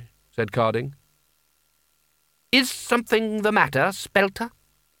 Sorry, said Carding. Is something the matter, Spelter?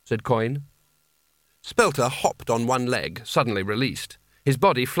 Said Coin. Spelter hopped on one leg, suddenly released, his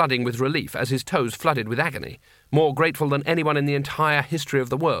body flooding with relief as his toes flooded with agony, more grateful than anyone in the entire history of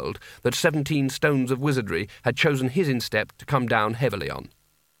the world that 17 stones of wizardry had chosen his instep to come down heavily on.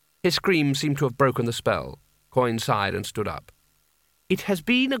 His scream seemed to have broken the spell. Coin sighed and stood up. It has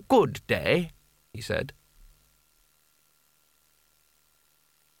been a good day, he said.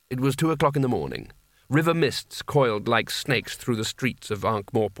 It was 2 o'clock in the morning. River mists coiled like snakes through the streets of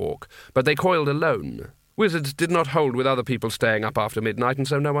Ankh-Morpork, but they coiled alone. Wizards did not hold with other people staying up after midnight, and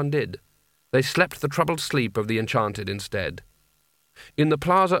so no one did. They slept the troubled sleep of the enchanted instead. In the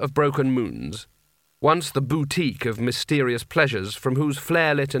Plaza of Broken Moons, once the boutique of mysterious pleasures from whose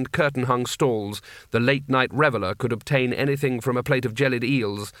flare-lit and curtain-hung stalls the late-night reveller could obtain anything from a plate of jellied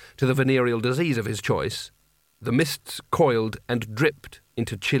eels to the venereal disease of his choice, the mists coiled and dripped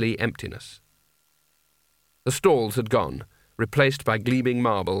into chilly emptiness. The stalls had gone, replaced by gleaming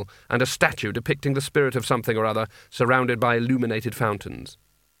marble and a statue depicting the spirit of something or other surrounded by illuminated fountains.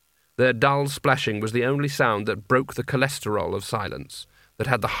 Their dull splashing was the only sound that broke the cholesterol of silence, that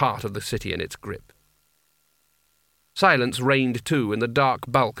had the heart of the city in its grip. Silence reigned too in the dark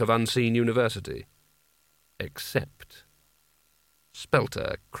bulk of unseen university. Except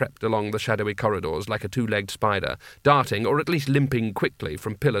Spelter crept along the shadowy corridors like a two-legged spider, darting, or at least limping quickly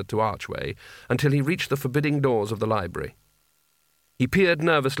from pillar to archway, until he reached the forbidding doors of the library. He peered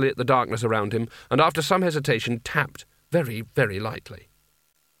nervously at the darkness around him, and after some hesitation tapped very, very lightly.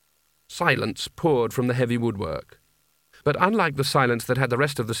 Silence poured from the heavy woodwork. But unlike the silence that had the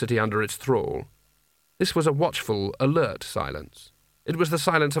rest of the city under its thrall, this was a watchful, alert silence. It was the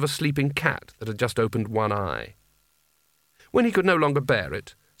silence of a sleeping cat that had just opened one eye. When he could no longer bear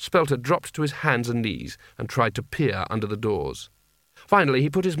it, Spelter dropped to his hands and knees and tried to peer under the doors. Finally, he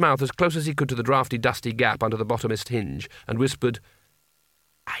put his mouth as close as he could to the draughty, dusty gap under the bottomest hinge and whispered,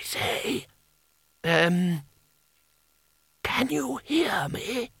 "I say, can you hear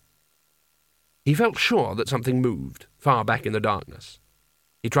me?" He felt sure that something moved, far back in the darkness.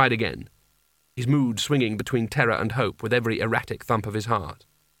 He tried again, his mood swinging between terror and hope with every erratic thump of his heart.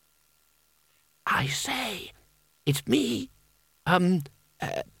 "I say, it's me,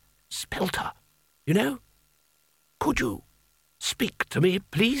 Spelter, you know? Could you speak to me,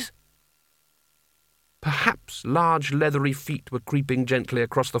 please?" Perhaps large leathery feet were creeping gently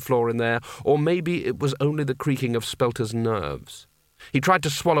across the floor in there, or maybe it was only the creaking of Spelter's nerves. He tried to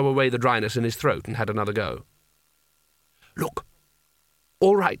swallow away the dryness in his throat and had another go. "Look,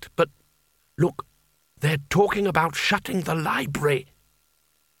 all right, but look, they're talking about shutting the library."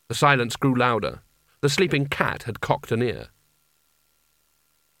 The silence grew louder. The sleeping cat had cocked an ear.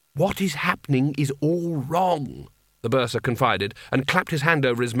 "What is happening is all wrong," the bursar confided, and clapped his hand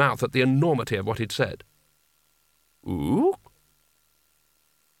over his mouth at the enormity of what he'd said. "Ooh?"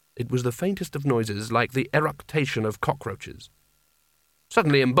 It was the faintest of noises, like the eructation of cockroaches.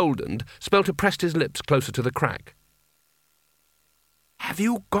 Suddenly emboldened, Spelter pressed his lips closer to the crack. "Have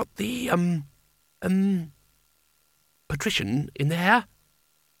you got the, patrician in there?"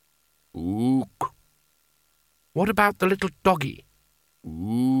 "Ook." "What about the little doggy?"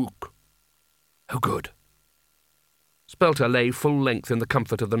 "Ook." "Oh, good." Spelter lay full length in the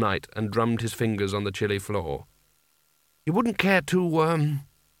comfort of the night and drummed his fingers on the chilly floor. "You wouldn't care to,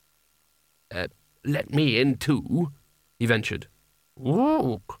 let me in too?" he ventured.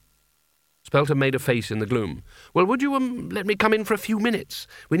 "Ook." Spelter made a face in the gloom. "Well, would you, let me come in for a few minutes?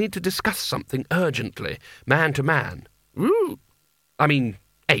 We need to discuss something urgently, man to man." "Ook." "I mean,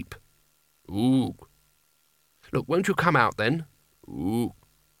 ape." "Ook." "Look, won't you come out then?" "Ook."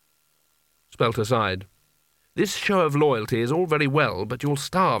 Spelter sighed. "This show of loyalty is all very well, but you'll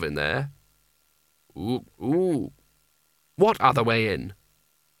starve in there." "Ook, ook." "What other way in?"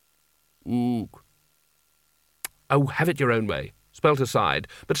 "Ook." "Oh, have it your own way." Spelter sighed,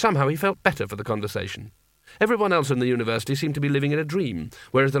 but somehow he felt better for the conversation. Everyone else in the university seemed to be living in a dream,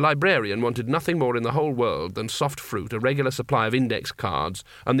 whereas the librarian wanted nothing more in the whole world than soft fruit, a regular supply of index cards,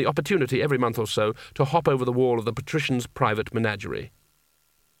 and the opportunity every month or so to hop over the wall of the patrician's private menagerie.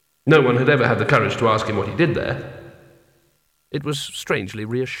 No one had ever had the courage to ask him what he did there. It was strangely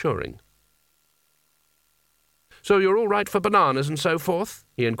reassuring. "So you're all right for bananas and so forth?"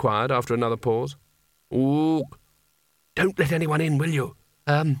 he inquired after another pause. "Ook." "Don't let anyone in, will you?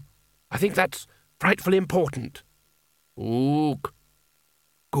 I think that's frightfully important." "Ook."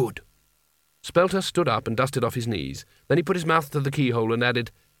 "Good." Spelter stood up and dusted off his knees. Then he put his mouth to the keyhole and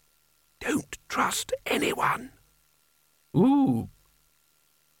added, "Don't trust anyone." "Ooh."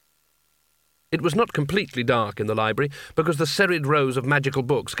 It was not completely dark in the library, because the serried rows of magical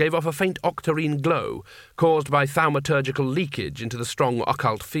books gave off a faint octarine glow, caused by thaumaturgical leakage into the strong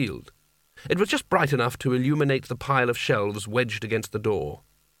occult field. It was just bright enough to illuminate the pile of shelves wedged against the door.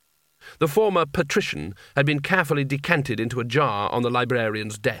 The former patrician had been carefully decanted into a jar on the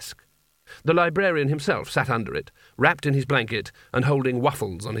librarian's desk. The librarian himself sat under it, wrapped in his blanket and holding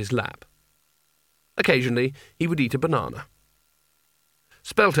waffles on his lap. Occasionally he would eat a banana.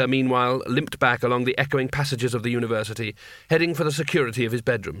 Spelter, meanwhile, limped back along the echoing passages of the university, heading for the security of his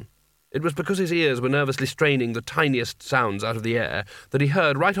bedroom. It was because his ears were nervously straining the tiniest sounds out of the air that he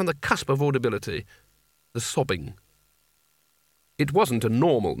heard, right on the cusp of audibility, the sobbing. It wasn't a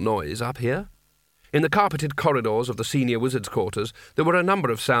normal noise up here. In the carpeted corridors of the senior wizard's quarters there were a number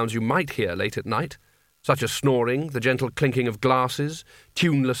of sounds you might hear late at night, such as snoring, the gentle clinking of glasses,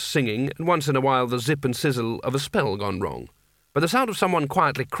 tuneless singing, and once in a while the zip and sizzle of a spell gone wrong. But the sound of someone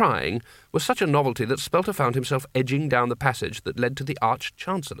quietly crying was such a novelty that Spelter found himself edging down the passage that led to the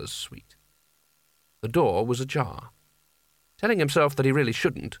Arch-Chancellor's suite. The door was ajar. Telling himself that he really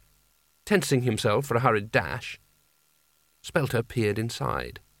shouldn't, tensing himself for a hurried dash, Spelter peered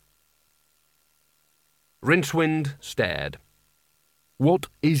inside. Rincewind stared. "What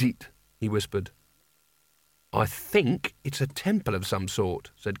is it?" he whispered. "I think it's a temple of some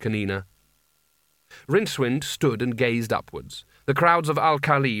sort," said Kanina. Rincewind stood and gazed upwards, the crowds of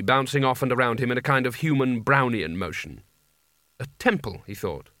Al-Khali bouncing off and around him in a kind of human Brownian motion. A temple, he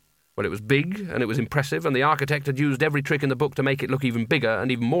thought. Well, it was big, and it was impressive, and the architect had used every trick in the book to make it look even bigger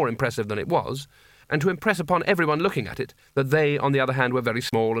and even more impressive than it was, and to impress upon everyone looking at it that they, on the other hand, were very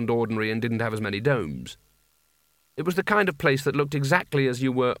small and ordinary and didn't have as many domes. It was the kind of place that looked exactly as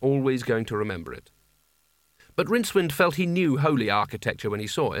you were always going to remember it. But Rincewind felt he knew holy architecture when he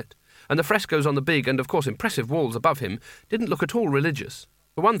saw it, and the frescoes on the big and, of course, impressive walls above him didn't look at all religious.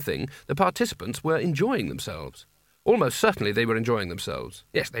 For one thing, the participants were enjoying themselves. Almost certainly they were enjoying themselves.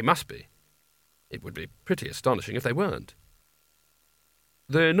 Yes, they must be. It would be pretty astonishing if they weren't.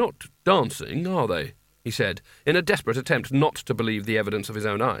 "They're not dancing, are they?" he said, in a desperate attempt not to believe the evidence of his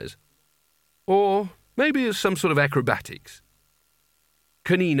own eyes. "Or maybe it's some sort of acrobatics."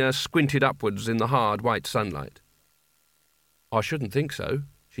 Kanina squinted upwards in the hard white sunlight. "I shouldn't think so,"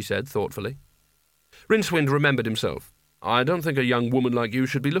 she said thoughtfully. Rincewind remembered himself. "I don't think a young woman like you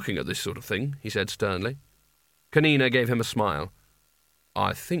should be looking at this sort of thing," he said sternly. Kanina gave him a smile.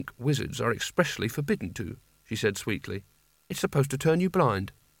 "I think wizards are expressly forbidden to," she said sweetly. "It's supposed to turn you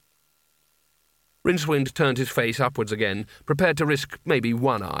blind." Rincewind turned his face upwards again, prepared to risk maybe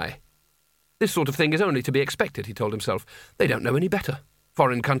one eye. This sort of thing is only to be expected, he told himself. They don't know any better.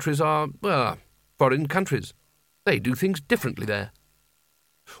 Foreign countries are, foreign countries. They do things differently there.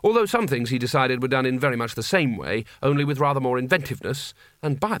 Although some things, he decided, were done in very much the same way, only with rather more inventiveness,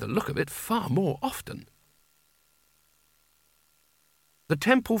 and by the look of it, far more often. "The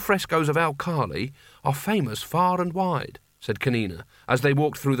temple frescoes of Al-Khali are famous far and wide," said Kanina, as they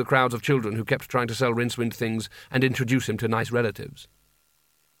walked through the crowds of children who kept trying to sell Rincewind things and introduce him to nice relatives.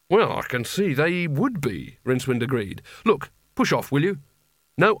 "Well, I can see they would be," Rincewind agreed. "Look, push off, will you?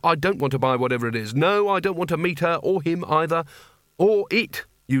 No, I don't want to buy whatever it is. No, I don't want to meet her, or him either. Or it,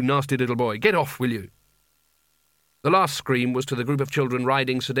 you nasty little boy. Get off, will you?" The last scream was to the group of children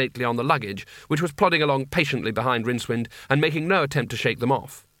riding sedately on the luggage, which was plodding along patiently behind Rincewind and making no attempt to shake them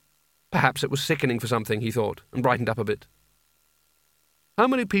off. Perhaps it was sickening for something, he thought, and brightened up a bit. "How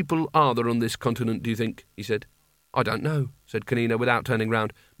many people are there on this continent, do you think?" he said. "I don't know," said Kanina without turning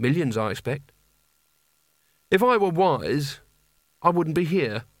round. "Millions, I expect." "If I were wise, I wouldn't be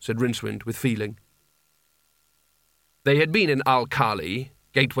here," said Rincewind with feeling. They had been in Al-Khali,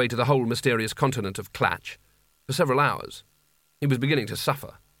 gateway to the whole mysterious continent of Clatch, for several hours. He was beginning to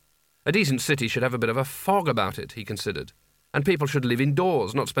suffer. A decent city should have a bit of a fog about it, he considered, and people should live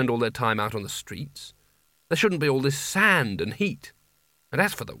indoors, not spend all their time out on the streets. There shouldn't be all this sand and heat. And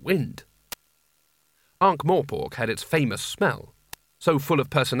as for the wind... Ankh-Morpork had its famous smell, so full of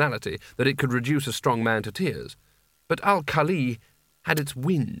personality that it could reduce a strong man to tears. But Al-Khali had its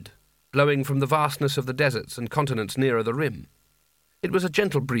wind, blowing from the vastness of the deserts and continents nearer the rim. It was a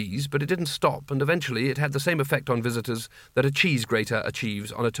gentle breeze, but it didn't stop, and eventually it had the same effect on visitors that a cheese grater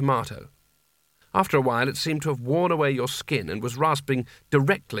achieves on a tomato. After a while it seemed to have worn away your skin and was rasping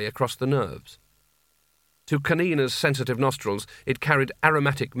directly across the nerves. To Kanina's sensitive nostrils it carried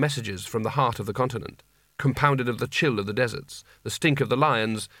aromatic messages from the heart of the continent, compounded of the chill of the deserts, the stink of the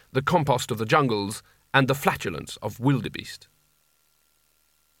lions, the compost of the jungles, and the flatulence of wildebeest.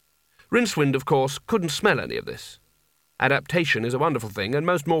 Rincewind, of course, couldn't smell any of this. Adaptation is a wonderful thing, and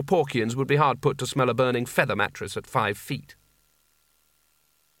most Morporkians would be hard put to smell a burning feather mattress at 5 feet.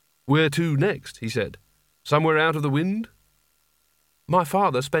 "Where to next?" he said. "Somewhere out of the wind?" "My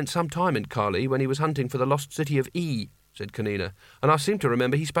father spent some time in Khali when he was hunting for the lost city of E," said Kanina, "and I seem to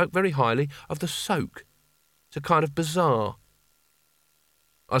remember he spoke very highly of the soak. It's a kind of bazaar."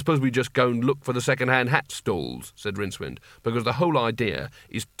 "I suppose we just go and look for the second-hand hat stalls," said Rincewind, "because the whole idea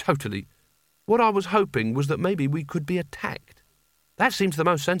is totally... What I was hoping was that maybe we could be attacked. That seems the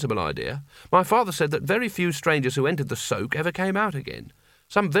most sensible idea. My father said that very few strangers who entered the soak ever came out again.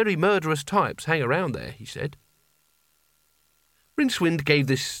 Some very murderous types hang around there, he said." Rincewind gave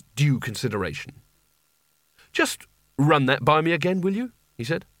this due consideration. "Just run that by me again, will you?" he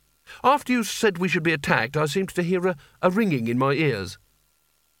said. "After you said we should be attacked, I seemed to hear a ringing in my ears."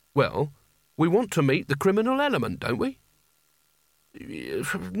 "Well, we want to meet the criminal element, don't we?"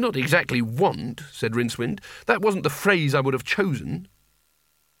 "Not exactly want," said Rincewind. "That wasn't the phrase I would have chosen."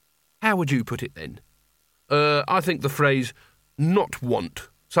 "How would you put it, then?" I think the phrase, not want,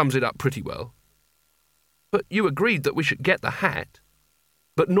 sums it up pretty well." "But you agreed that we should get the hat."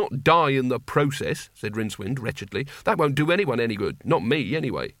 "But not die in the process," said Rincewind wretchedly. "That won't do anyone any good. Not me,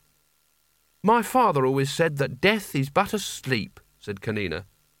 anyway." "My father always said that death is but a sleep," said Kanina.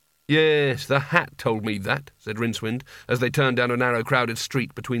 "Yes, the hat told me that," said Rincewind, as they turned down a narrow, crowded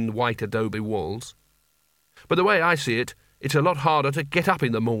street between white adobe walls. "But the way I see it, it's a lot harder to get up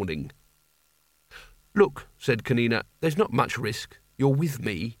in the morning." "Look," said Kanina, "there's not much risk. You're with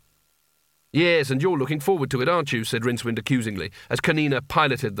me." "Yes, and you're looking forward to it, aren't you?" said Rincewind accusingly, as Kanina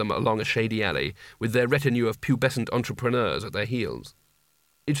piloted them along a shady alley, with their retinue of pubescent entrepreneurs at their heels.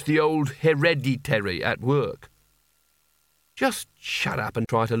 "It's the old hereditary at work." "Just shut up and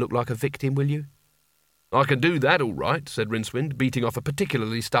try to look like a victim, will you?" "I can do that all right," said Rincewind, beating off a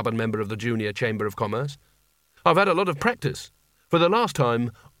particularly stubborn member of the Junior Chamber of Commerce. "I've had a lot of practice. For the last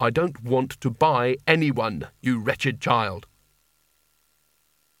time, I don't want to buy anyone, you wretched child."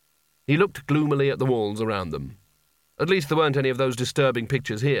 He looked gloomily at the walls around them. At least there weren't any of those disturbing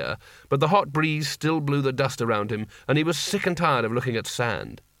pictures here, but the hot breeze still blew the dust around him, and he was sick and tired of looking at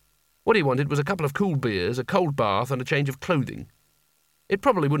sand. What he wanted was a couple of cool beers, a cold bath, and a change of clothing. It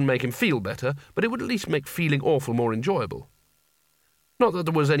probably wouldn't make him feel better, but it would at least make feeling awful more enjoyable. Not that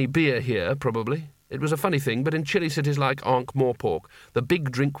there was any beer here, probably. It was a funny thing, but in chilly cities like Ankh-Morpork, the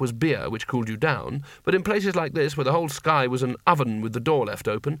big drink was beer, which cooled you down, but in places like this, where the whole sky was an oven with the door left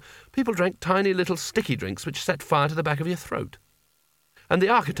open, people drank tiny little sticky drinks which set fire to the back of your throat. And the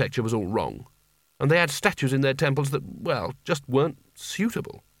architecture was all wrong, and they had statues in their temples that, well, just weren't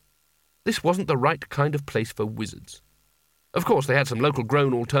suitable. This wasn't the right kind of place for wizards. Of course, they had some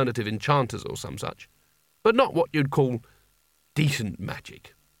local-grown alternative enchanters or some such, but not what you'd call decent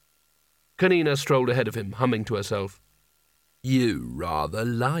magic. Kanina strolled ahead of him, humming to herself. "You rather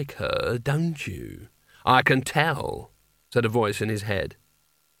like her, don't you?" "I can tell," said a voice in his head.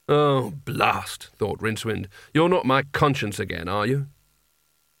 "Oh, blast," thought Rincewind. "You're not my conscience again, are you?"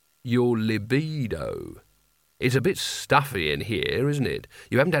 "Your libido. It's a bit stuffy in here, isn't it?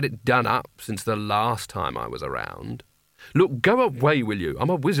 You haven't had it done up since the last time I was around. Look, go away, will you?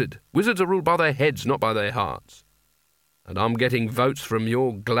 I'm a wizard. Wizards are ruled by their heads, not by their hearts. And I'm getting votes from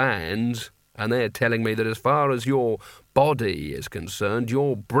your glands, and they're telling me that as far as your body is concerned,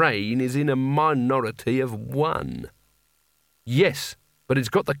 your brain is in a minority of 1. Yes, but it's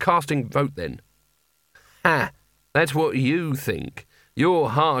got the casting vote then. Ha! That's what you think. Your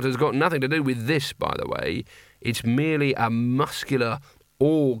heart has got nothing to do with this, by the way. It's merely a muscular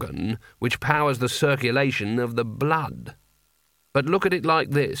organ which powers the circulation of the blood. But look at it like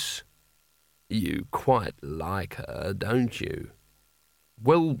this. You quite like her, don't you?"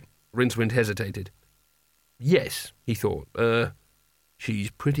 "Well," Rincewind hesitated. "Yes," he thought.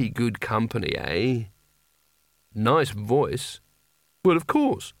 She's pretty good company, eh?" "Nice voice." "Well, of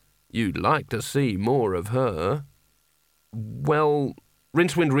course. You'd like to see more of her." Well,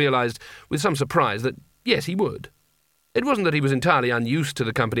 Rincewind realised with some surprise that, yes, he would. It wasn't that he was entirely unused to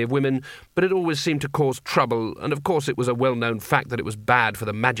the company of women, but it always seemed to cause trouble, and of course it was a well-known fact that it was bad for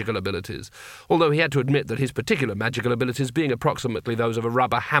the magical abilities, although he had to admit that his particular magical abilities, being approximately those of a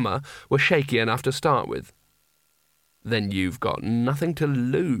rubber hammer, were shaky enough to start with. "Then you've got nothing to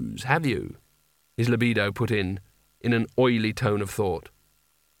lose, have you?" his libido put in an oily tone of thought.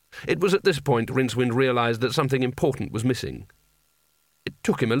 It was at this point Rincewind realised that something important was missing. It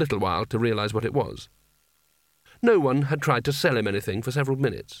took him a little while to realise what it was. No one had tried to sell him anything for several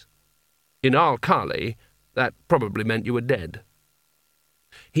minutes. In Al-Khali, that probably meant you were dead.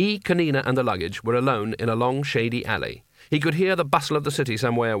 He, Kanina, and the luggage were alone in a long, shady alley. He could hear the bustle of the city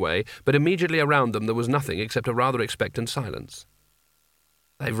some way away, but immediately around them there was nothing except a rather expectant silence.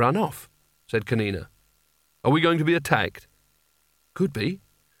 "They've run off," said Kanina. "Are we going to be attacked?" "Could be.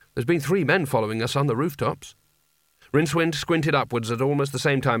 There's been 3 men following us on the rooftops." Rincewind squinted upwards at almost the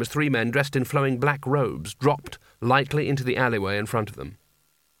same time as 3 men dressed in flowing black robes dropped lightly into the alleyway in front of them.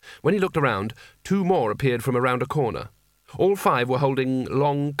 When he looked around, 2 more appeared from around a corner. All 5 were holding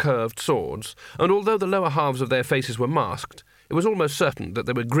long, curved swords, and although the lower halves of their faces were masked, it was almost certain that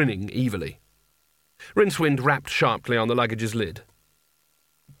they were grinning evilly. Rincewind rapped sharply on the luggage's lid.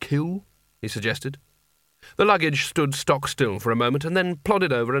 "Kill?" he suggested. The luggage stood stock still for a moment and then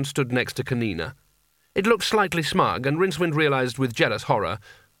plodded over and stood next to Kanina. It looked slightly smug, and Rincewind realised with jealous horror,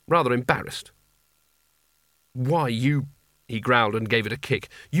 rather embarrassed. "Why, you—" he growled and gave it a kick.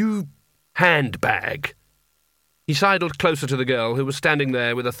 "You handbag!" He sidled closer to the girl, who was standing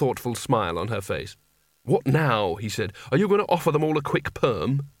there with a thoughtful smile on her face. "What now?" he said. "Are you going to offer them all a quick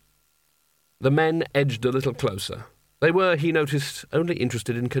perm?" The men edged a little closer. They were, he noticed, only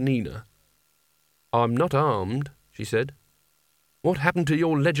interested in Kanina. "I'm not armed," she said. "What happened to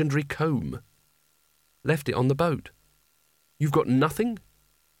your legendary comb?" "Left it on the boat." "You've got nothing?"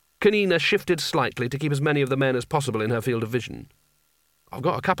 Kanina shifted slightly to keep as many of the men as possible in her field of vision. "I've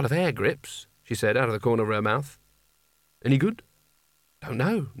got a couple of hair grips," she said out of the corner of her mouth. "Any good?" "Don't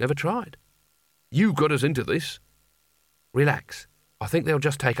know. Never tried." "You got us into this." "Relax. I think they'll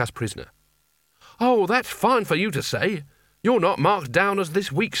just take us prisoner." "Oh, that's fine for you to say. You're not marked down as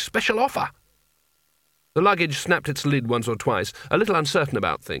this week's special offer." The luggage snapped its lid once or twice, a little uncertain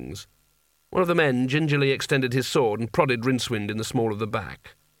about things. One of the men gingerly extended his sword and prodded Rincewind in the small of the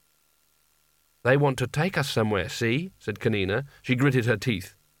back. "They want to take us somewhere, see?" said Kanina. She gritted her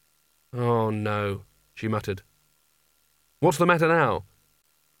teeth. "Oh, no," she muttered. "What's the matter now?"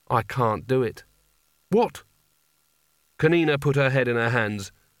 "I can't do it." "What?" Kanina put her head in her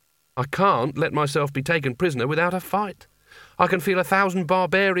hands. "I can't let myself be taken prisoner without a fight. I can feel 1,000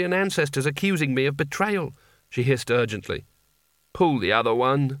 barbarian ancestors accusing me of betrayal," she hissed urgently. "Pull the other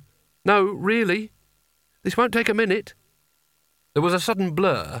one." "No, really. This won't take a minute." There was a sudden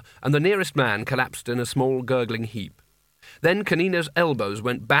blur, and the nearest man collapsed in a small gurgling heap. Then Kanina's elbows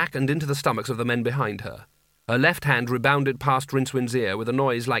went back and into the stomachs of the men behind her. Her left hand rebounded past Rincewind's ear with a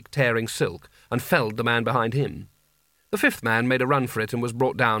noise like tearing silk, and felled the man behind him. The fifth man made a run for it and was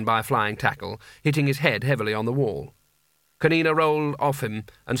brought down by a flying tackle, hitting his head heavily on the wall. Kanina rolled off him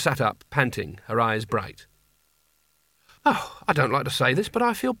and sat up, panting, her eyes bright. "Oh, I don't like to say this, but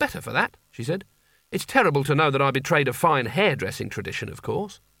I feel better for that," she said. "It's terrible to know that I betrayed a fine hairdressing tradition, of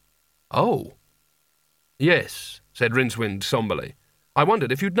course." "Oh." "Yes," said Rincewind somberly. "I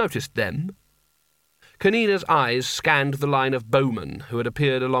wondered if you'd noticed them." Kanina's eyes scanned the line of bowmen who had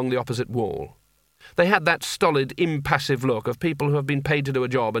appeared along the opposite wall. They had that stolid, impassive look of people who have been paid to do a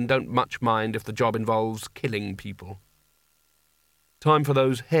job and don't much mind if the job involves killing people. "Time for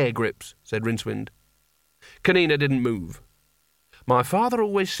those hair grips," said Rincewind. Kanina didn't move. "My father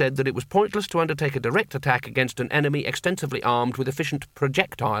always said that it was pointless to undertake a direct attack against an enemy extensively armed with efficient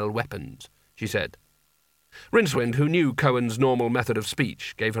projectile weapons," she said. Rincewind, who knew Cohen's normal method of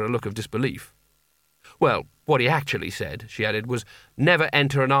speech, gave her a look of disbelief. "Well, what he actually said," she added, "was never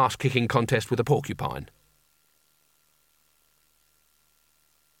enter an arse-kicking contest with a porcupine."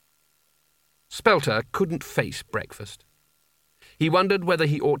 Spelter couldn't face breakfast. He wondered whether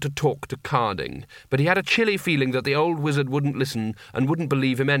he ought to talk to Carding, but he had a chilly feeling that the old wizard wouldn't listen and wouldn't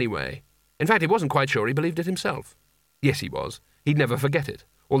believe him anyway. In fact, he wasn't quite sure he believed it himself. Yes, he was. He'd never forget it,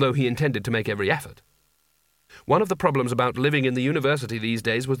 although he intended to make every effort. One of the problems about living in the university these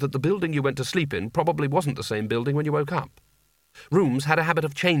days was that the building you went to sleep in probably wasn't the same building when you woke up. Rooms had a habit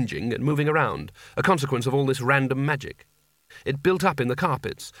of changing and moving around, a consequence of all this random magic. It built up in the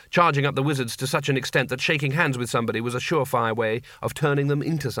carpets, charging up the wizards to such an extent that shaking hands with somebody was a surefire way of turning them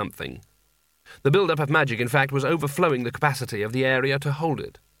into something. The build-up of magic, in fact, was overflowing the capacity of the area to hold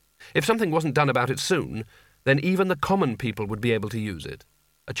it. If something wasn't done about it soon, then even the common people would be able to use it.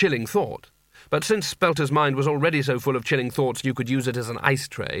 A chilling thought. But since Spelter's mind was already so full of chilling thoughts you could use it as an ice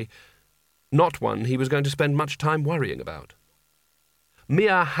tray, not one he was going to spend much time worrying about.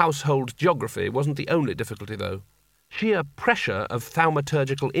 Mere household geography wasn't the only difficulty, though. Sheer pressure of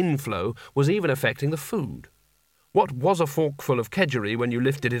thaumaturgical inflow was even affecting the food. What was a forkful of kedgeree when you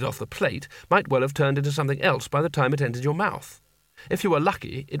lifted it off the plate might well have turned into something else by the time it entered your mouth. If you were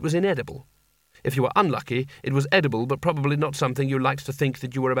lucky, it was inedible. If you were unlucky, it was edible, but probably not something you liked to think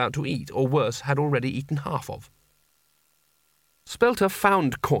that you were about to eat, or worse, had already eaten half of. Spelter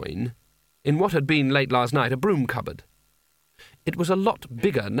found Coin in what had been late last night a broom cupboard. It was a lot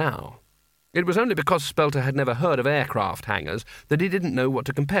bigger now. It was only because Spelter had never heard of aircraft hangars that he didn't know what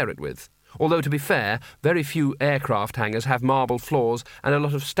to compare it with, although, to be fair, very few aircraft hangars have marble floors and a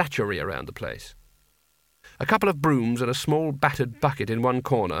lot of statuary around the place. A couple of brooms and a small battered bucket in one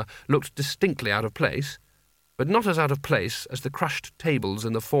corner looked distinctly out of place, but not as out of place as the crushed tables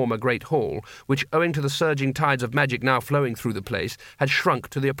in the former great hall, which, owing to the surging tides of magic now flowing through the place, had shrunk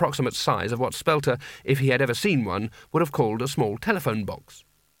to the approximate size of what Spelter, if he had ever seen one, would have called a small telephone box.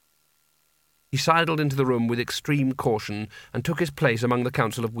 He sidled into the room with extreme caution and took his place among the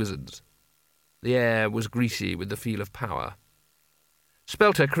council of wizards. The air was greasy with the feel of power.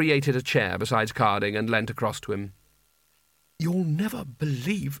 Spelter created a chair beside Carding and leant across to him. "You'll never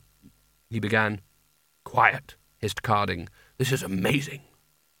believe—" he began. "Quiet," hissed Carding. "This is amazing."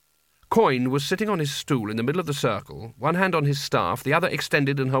 Coin was sitting on his stool in the middle of the circle, one hand on his staff, the other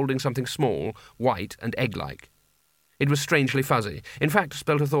extended and holding something small, white and egg-like. It was strangely fuzzy. In fact,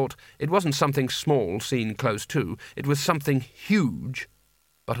 Spelter thought, it wasn't something small seen close to, it was something huge,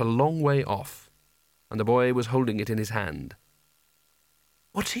 but a long way off, and the boy was holding it in his hand.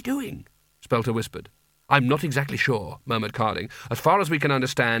 "What's he doing?" Spelter whispered. "I'm not exactly sure," murmured Carding. "As far as we can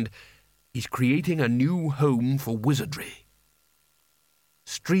understand, he's creating a new home for wizardry."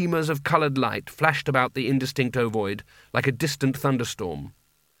 Streamers of coloured light flashed about the indistinct ovoid like a distant thunderstorm.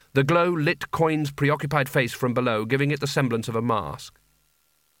 The glow lit Coin's preoccupied face from below, giving it the semblance of a mask.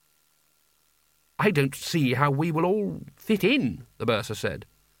 "I don't see how we will all fit in," the bursar said.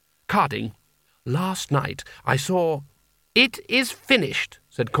 "Carding, last night I saw—" "It is finished,"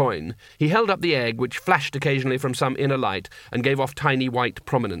 said Coin. He held up the egg, which flashed occasionally from some inner light and gave off tiny white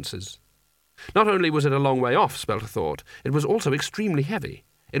prominences. Not only was it a long way off, Spelter thought, it was also extremely heavy.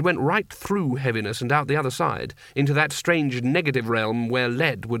 It went right through heaviness and out the other side, into that strange negative realm where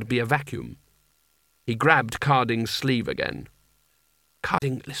lead would be a vacuum. He grabbed Carding's sleeve again.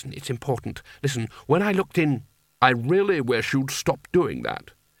 "Carding, listen, it's important. Listen, when I looked in—" "I really wish you'd stop doing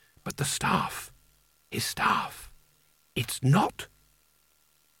that." "But the staff. His staff. It's not—"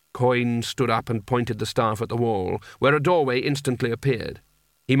 Coin stood up and pointed the staff at the wall, where a doorway instantly appeared.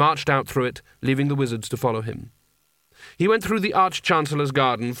 He marched out through it, leaving the wizards to follow him. He went through the Arch-Chancellor's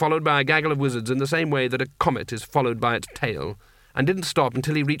garden, followed by a gaggle of wizards in the same way that a comet is followed by its tail, and didn't stop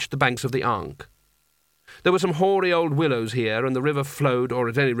until he reached the banks of the Ankh. There were some hoary old willows here, and the river flowed, or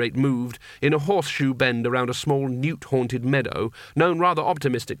at any rate moved, in a horseshoe bend around a small newt-haunted meadow, known rather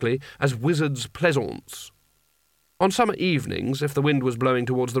optimistically as Wizard's Pleasaunce. On summer evenings, if the wind was blowing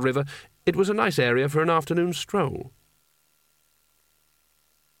towards the river, it was a nice area for an afternoon stroll.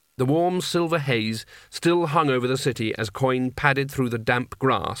 The warm silver haze still hung over the city as Coin padded through the damp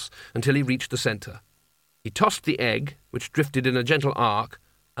grass until he reached the centre. He tossed the egg, which drifted in a gentle arc,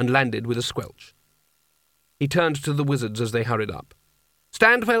 and landed with a squelch. He turned to the wizards as they hurried up.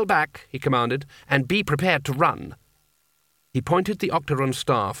 "Stand well back," he commanded, "and be prepared to run." He pointed the octagon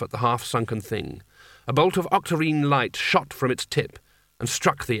staff at the half-sunken thing. A bolt of octarine light shot from its tip and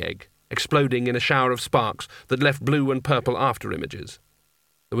struck the egg, exploding in a shower of sparks that left blue and purple after-images.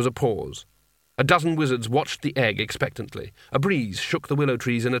 There was a pause. A dozen wizards watched the egg expectantly. A breeze shook the willow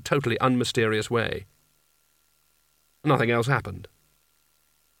trees in a totally unmysterious way. Nothing else happened.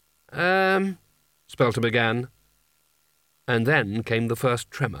 Spelter began. And then came the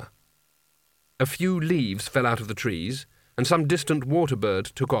first tremor. A few leaves fell out of the trees, and some distant water bird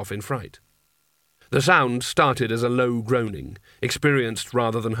took off in fright. The sound started as a low groaning, experienced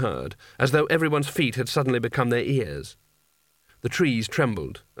rather than heard, as though everyone's feet had suddenly become their ears. The trees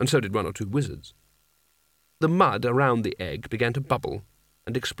trembled, and so did one or two wizards. The mud around the egg began to bubble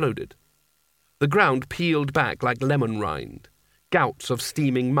and exploded. The ground peeled back like lemon rind. Gouts of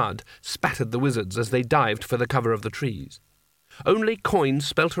steaming mud spattered the wizards as they dived for the cover of the trees. Only Coin,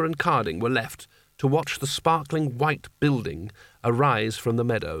 Spelter, and Carding were left to watch the sparkling white building arise from the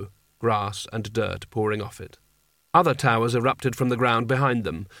meadow, grass and dirt pouring off it. Other towers erupted from the ground behind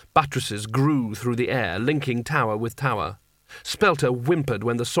them. Buttresses grew through the air, linking tower with tower. Spelter whimpered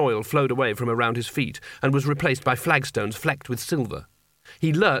when the soil flowed away from around his feet and was replaced by flagstones flecked with silver.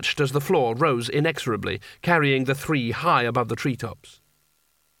 He lurched as the floor rose inexorably, carrying the three high above the treetops.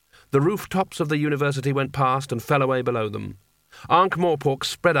 The rooftops of the university went past and fell away below them. Ankh-Morpork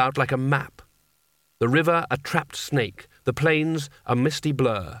spread out like a map. The river a trapped snake, the plains a misty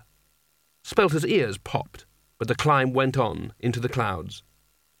blur. Spelter's ears popped, but the climb went on into the clouds.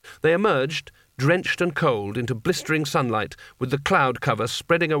 They emerged, drenched and cold, into blistering sunlight, with the cloud cover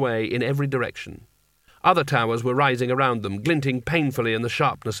spreading away in every direction. Other towers were rising around them, glinting painfully in the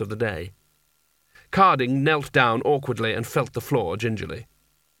sharpness of the day. Carding knelt down awkwardly and felt the floor gingerly.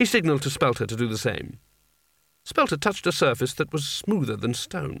 He signalled to Spelter to do the same. Spelter touched a surface that was smoother than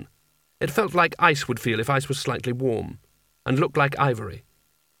stone. It felt like ice would feel if ice was slightly warm, and looked like ivory.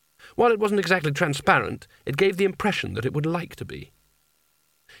 While it wasn't exactly transparent, it gave the impression that it would like to be.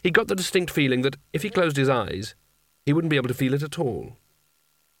 He got the distinct feeling that if he closed his eyes, he wouldn't be able to feel it at all.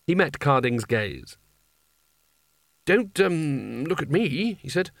 He met Carding's gaze. "Don't, look at me," he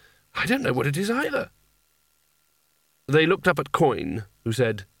said. "I don't know what it is either." They looked up at Coin, who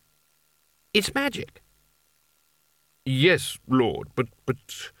said, "It's magic." "Yes, Lord, but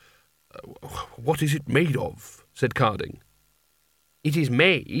what is it made of?" said Carding. "It is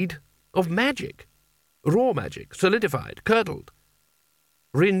made of magic. Raw magic, solidified, curdled.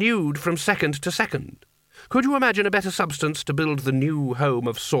 Renewed from second to second. Could you imagine a better substance to build the new home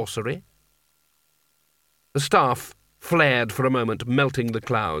of sorcery?" The staff flared for a moment, melting the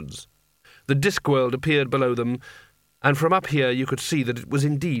clouds. The Discworld appeared below them, and from up here you could see that it was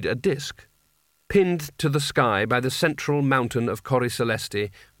indeed a disc, pinned to the sky by the central mountain of Cori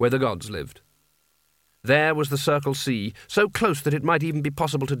Celesti, where the gods lived. There was the Circle Sea, so close that it might even be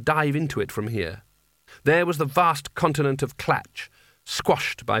possible to dive into it from here. There was the vast continent of Clatch,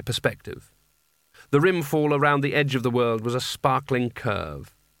 squashed by perspective. The rimfall around the edge of the world was a sparkling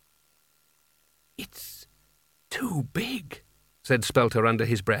curve. "It's too big," said Spelter under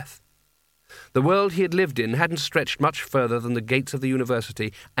his breath. The world he had lived in hadn't stretched much further than the gates of the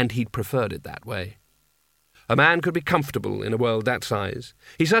university, and he'd preferred it that way. A man could be comfortable in a world that size.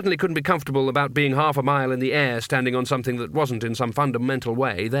 He certainly couldn't be comfortable about being half a mile in the air standing on something that wasn't in some fundamental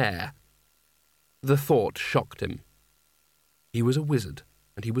way there. The thought shocked him. He was a wizard,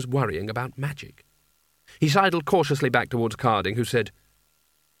 and he was worrying about magic. He sidled cautiously back towards Carding, who said,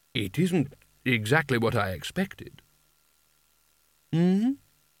 "It isn't exactly what I expected." "Hmm?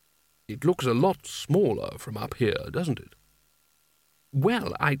 It looks a lot smaller from up here, doesn't it?"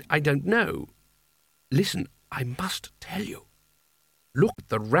 "Well, I don't know. Listen, I must tell you. Look at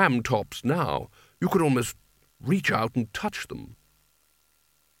the ram tops now. You could almost reach out and touch them."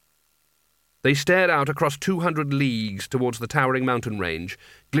 They stared out across 200 leagues towards the towering mountain range,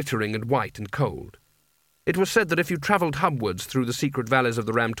 glittering and white and cold. It was said that if you travelled hubwards through the secret valleys of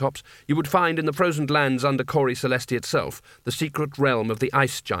the ram tops, you would find in the frozen lands under Cori Celesti itself the secret realm of the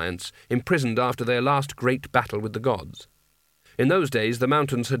ice giants, imprisoned after their last great battle with the gods. In those days the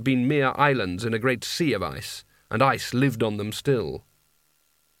mountains had been mere islands in a great sea of ice, and ice lived on them still.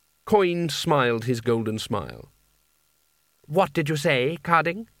 Coin smiled his golden smile. "What did you say,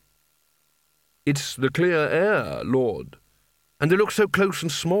 Carding?" "It's the clear air, Lord. And they look so close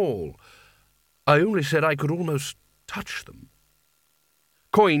and small. I only said I could almost touch them."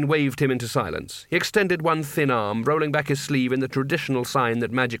 Coin waved him into silence. He extended one thin arm, rolling back his sleeve in the traditional sign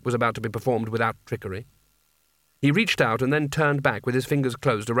that magic was about to be performed without trickery. He reached out and then turned back with his fingers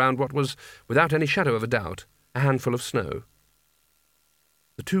closed around what was, without any shadow of a doubt, a handful of snow.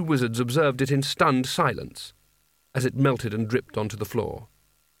 The two wizards observed it in stunned silence, as it melted and dripped onto the floor.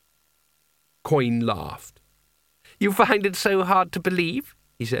 Coin laughed. "You find it so hard to believe?"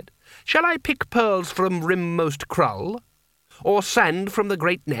 he said. "Shall I pick pearls from rimmost Krull? Or sand from the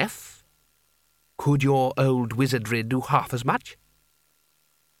great Neff? Could your old wizardry do half as much?"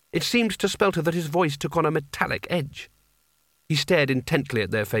 It seemed to Spelter that his voice took on a metallic edge. He stared intently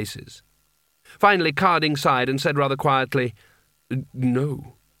at their faces. Finally Carding sighed and said rather quietly,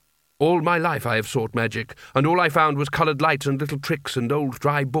 "No. All my life I have sought magic, and all I found was coloured lights and little tricks and old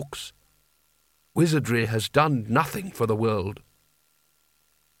dry books. Wizardry has done nothing for the world."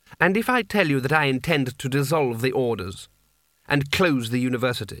 "And if I tell you that I intend to dissolve the orders and close the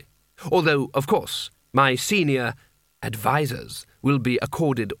university, although, of course, my senior advisers will be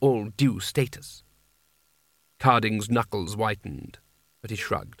accorded all due status?" Carding's knuckles whitened, but he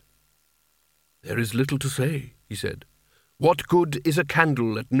shrugged. "There is little to say," he said. "What good is a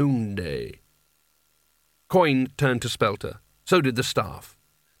candle at noonday?" Coin turned to Spelter. So did the staff.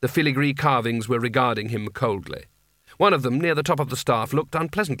 The filigree carvings were regarding him coldly. One of them, near the top of the staff, looked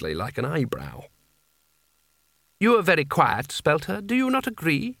unpleasantly like an eyebrow. "You are very quiet, Spelter. Do you not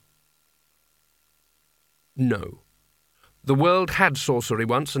agree?" "No. The world had sorcery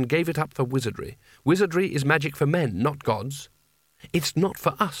once and gave it up for wizardry. Wizardry is magic for men, not gods. It's not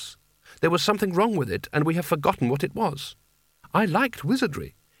for us. There was something wrong with it, and we have forgotten what it was. I liked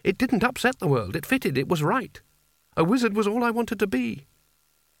wizardry. It didn't upset the world. It fitted. It was right. A wizard was all I wanted to be."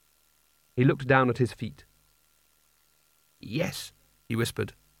 He looked down at his feet. "Yes," he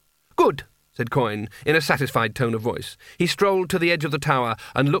whispered. "Good," said Coin, in a satisfied tone of voice. He strolled to the edge of the tower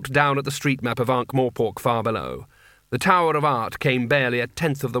and looked down at the street map of Ankh-Morpork far below. The Tower of Art came barely a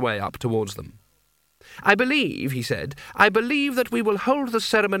tenth of the way up towards them. "I believe," he said, "I believe that we will hold the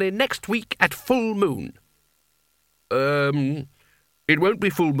ceremony next week at full moon." It won't be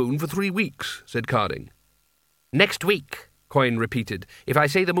full moon for 3 weeks," said Carding. "Next week," Coin repeated. "If I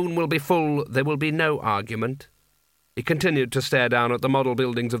say the moon will be full, there will be no argument." He continued to stare down at the model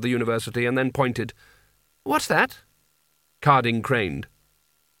buildings of the university and then pointed. "What's that?" Carding craned.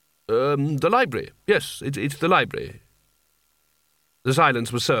 The library. Yes, it's the library." The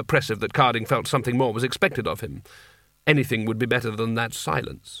silence was so oppressive that Carding felt something more was expected of him. Anything would be better than that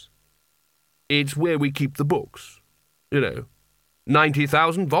silence. "It's where we keep the books.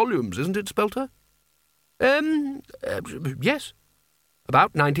 90,000 volumes, isn't it, Spelter?" Yes.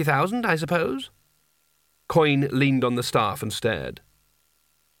 About 90,000, I suppose." Coin leaned on the staff and stared.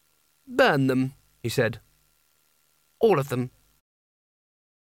 "Burn them," he said. "All of them."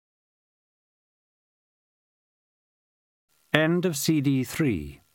 End of CD 3.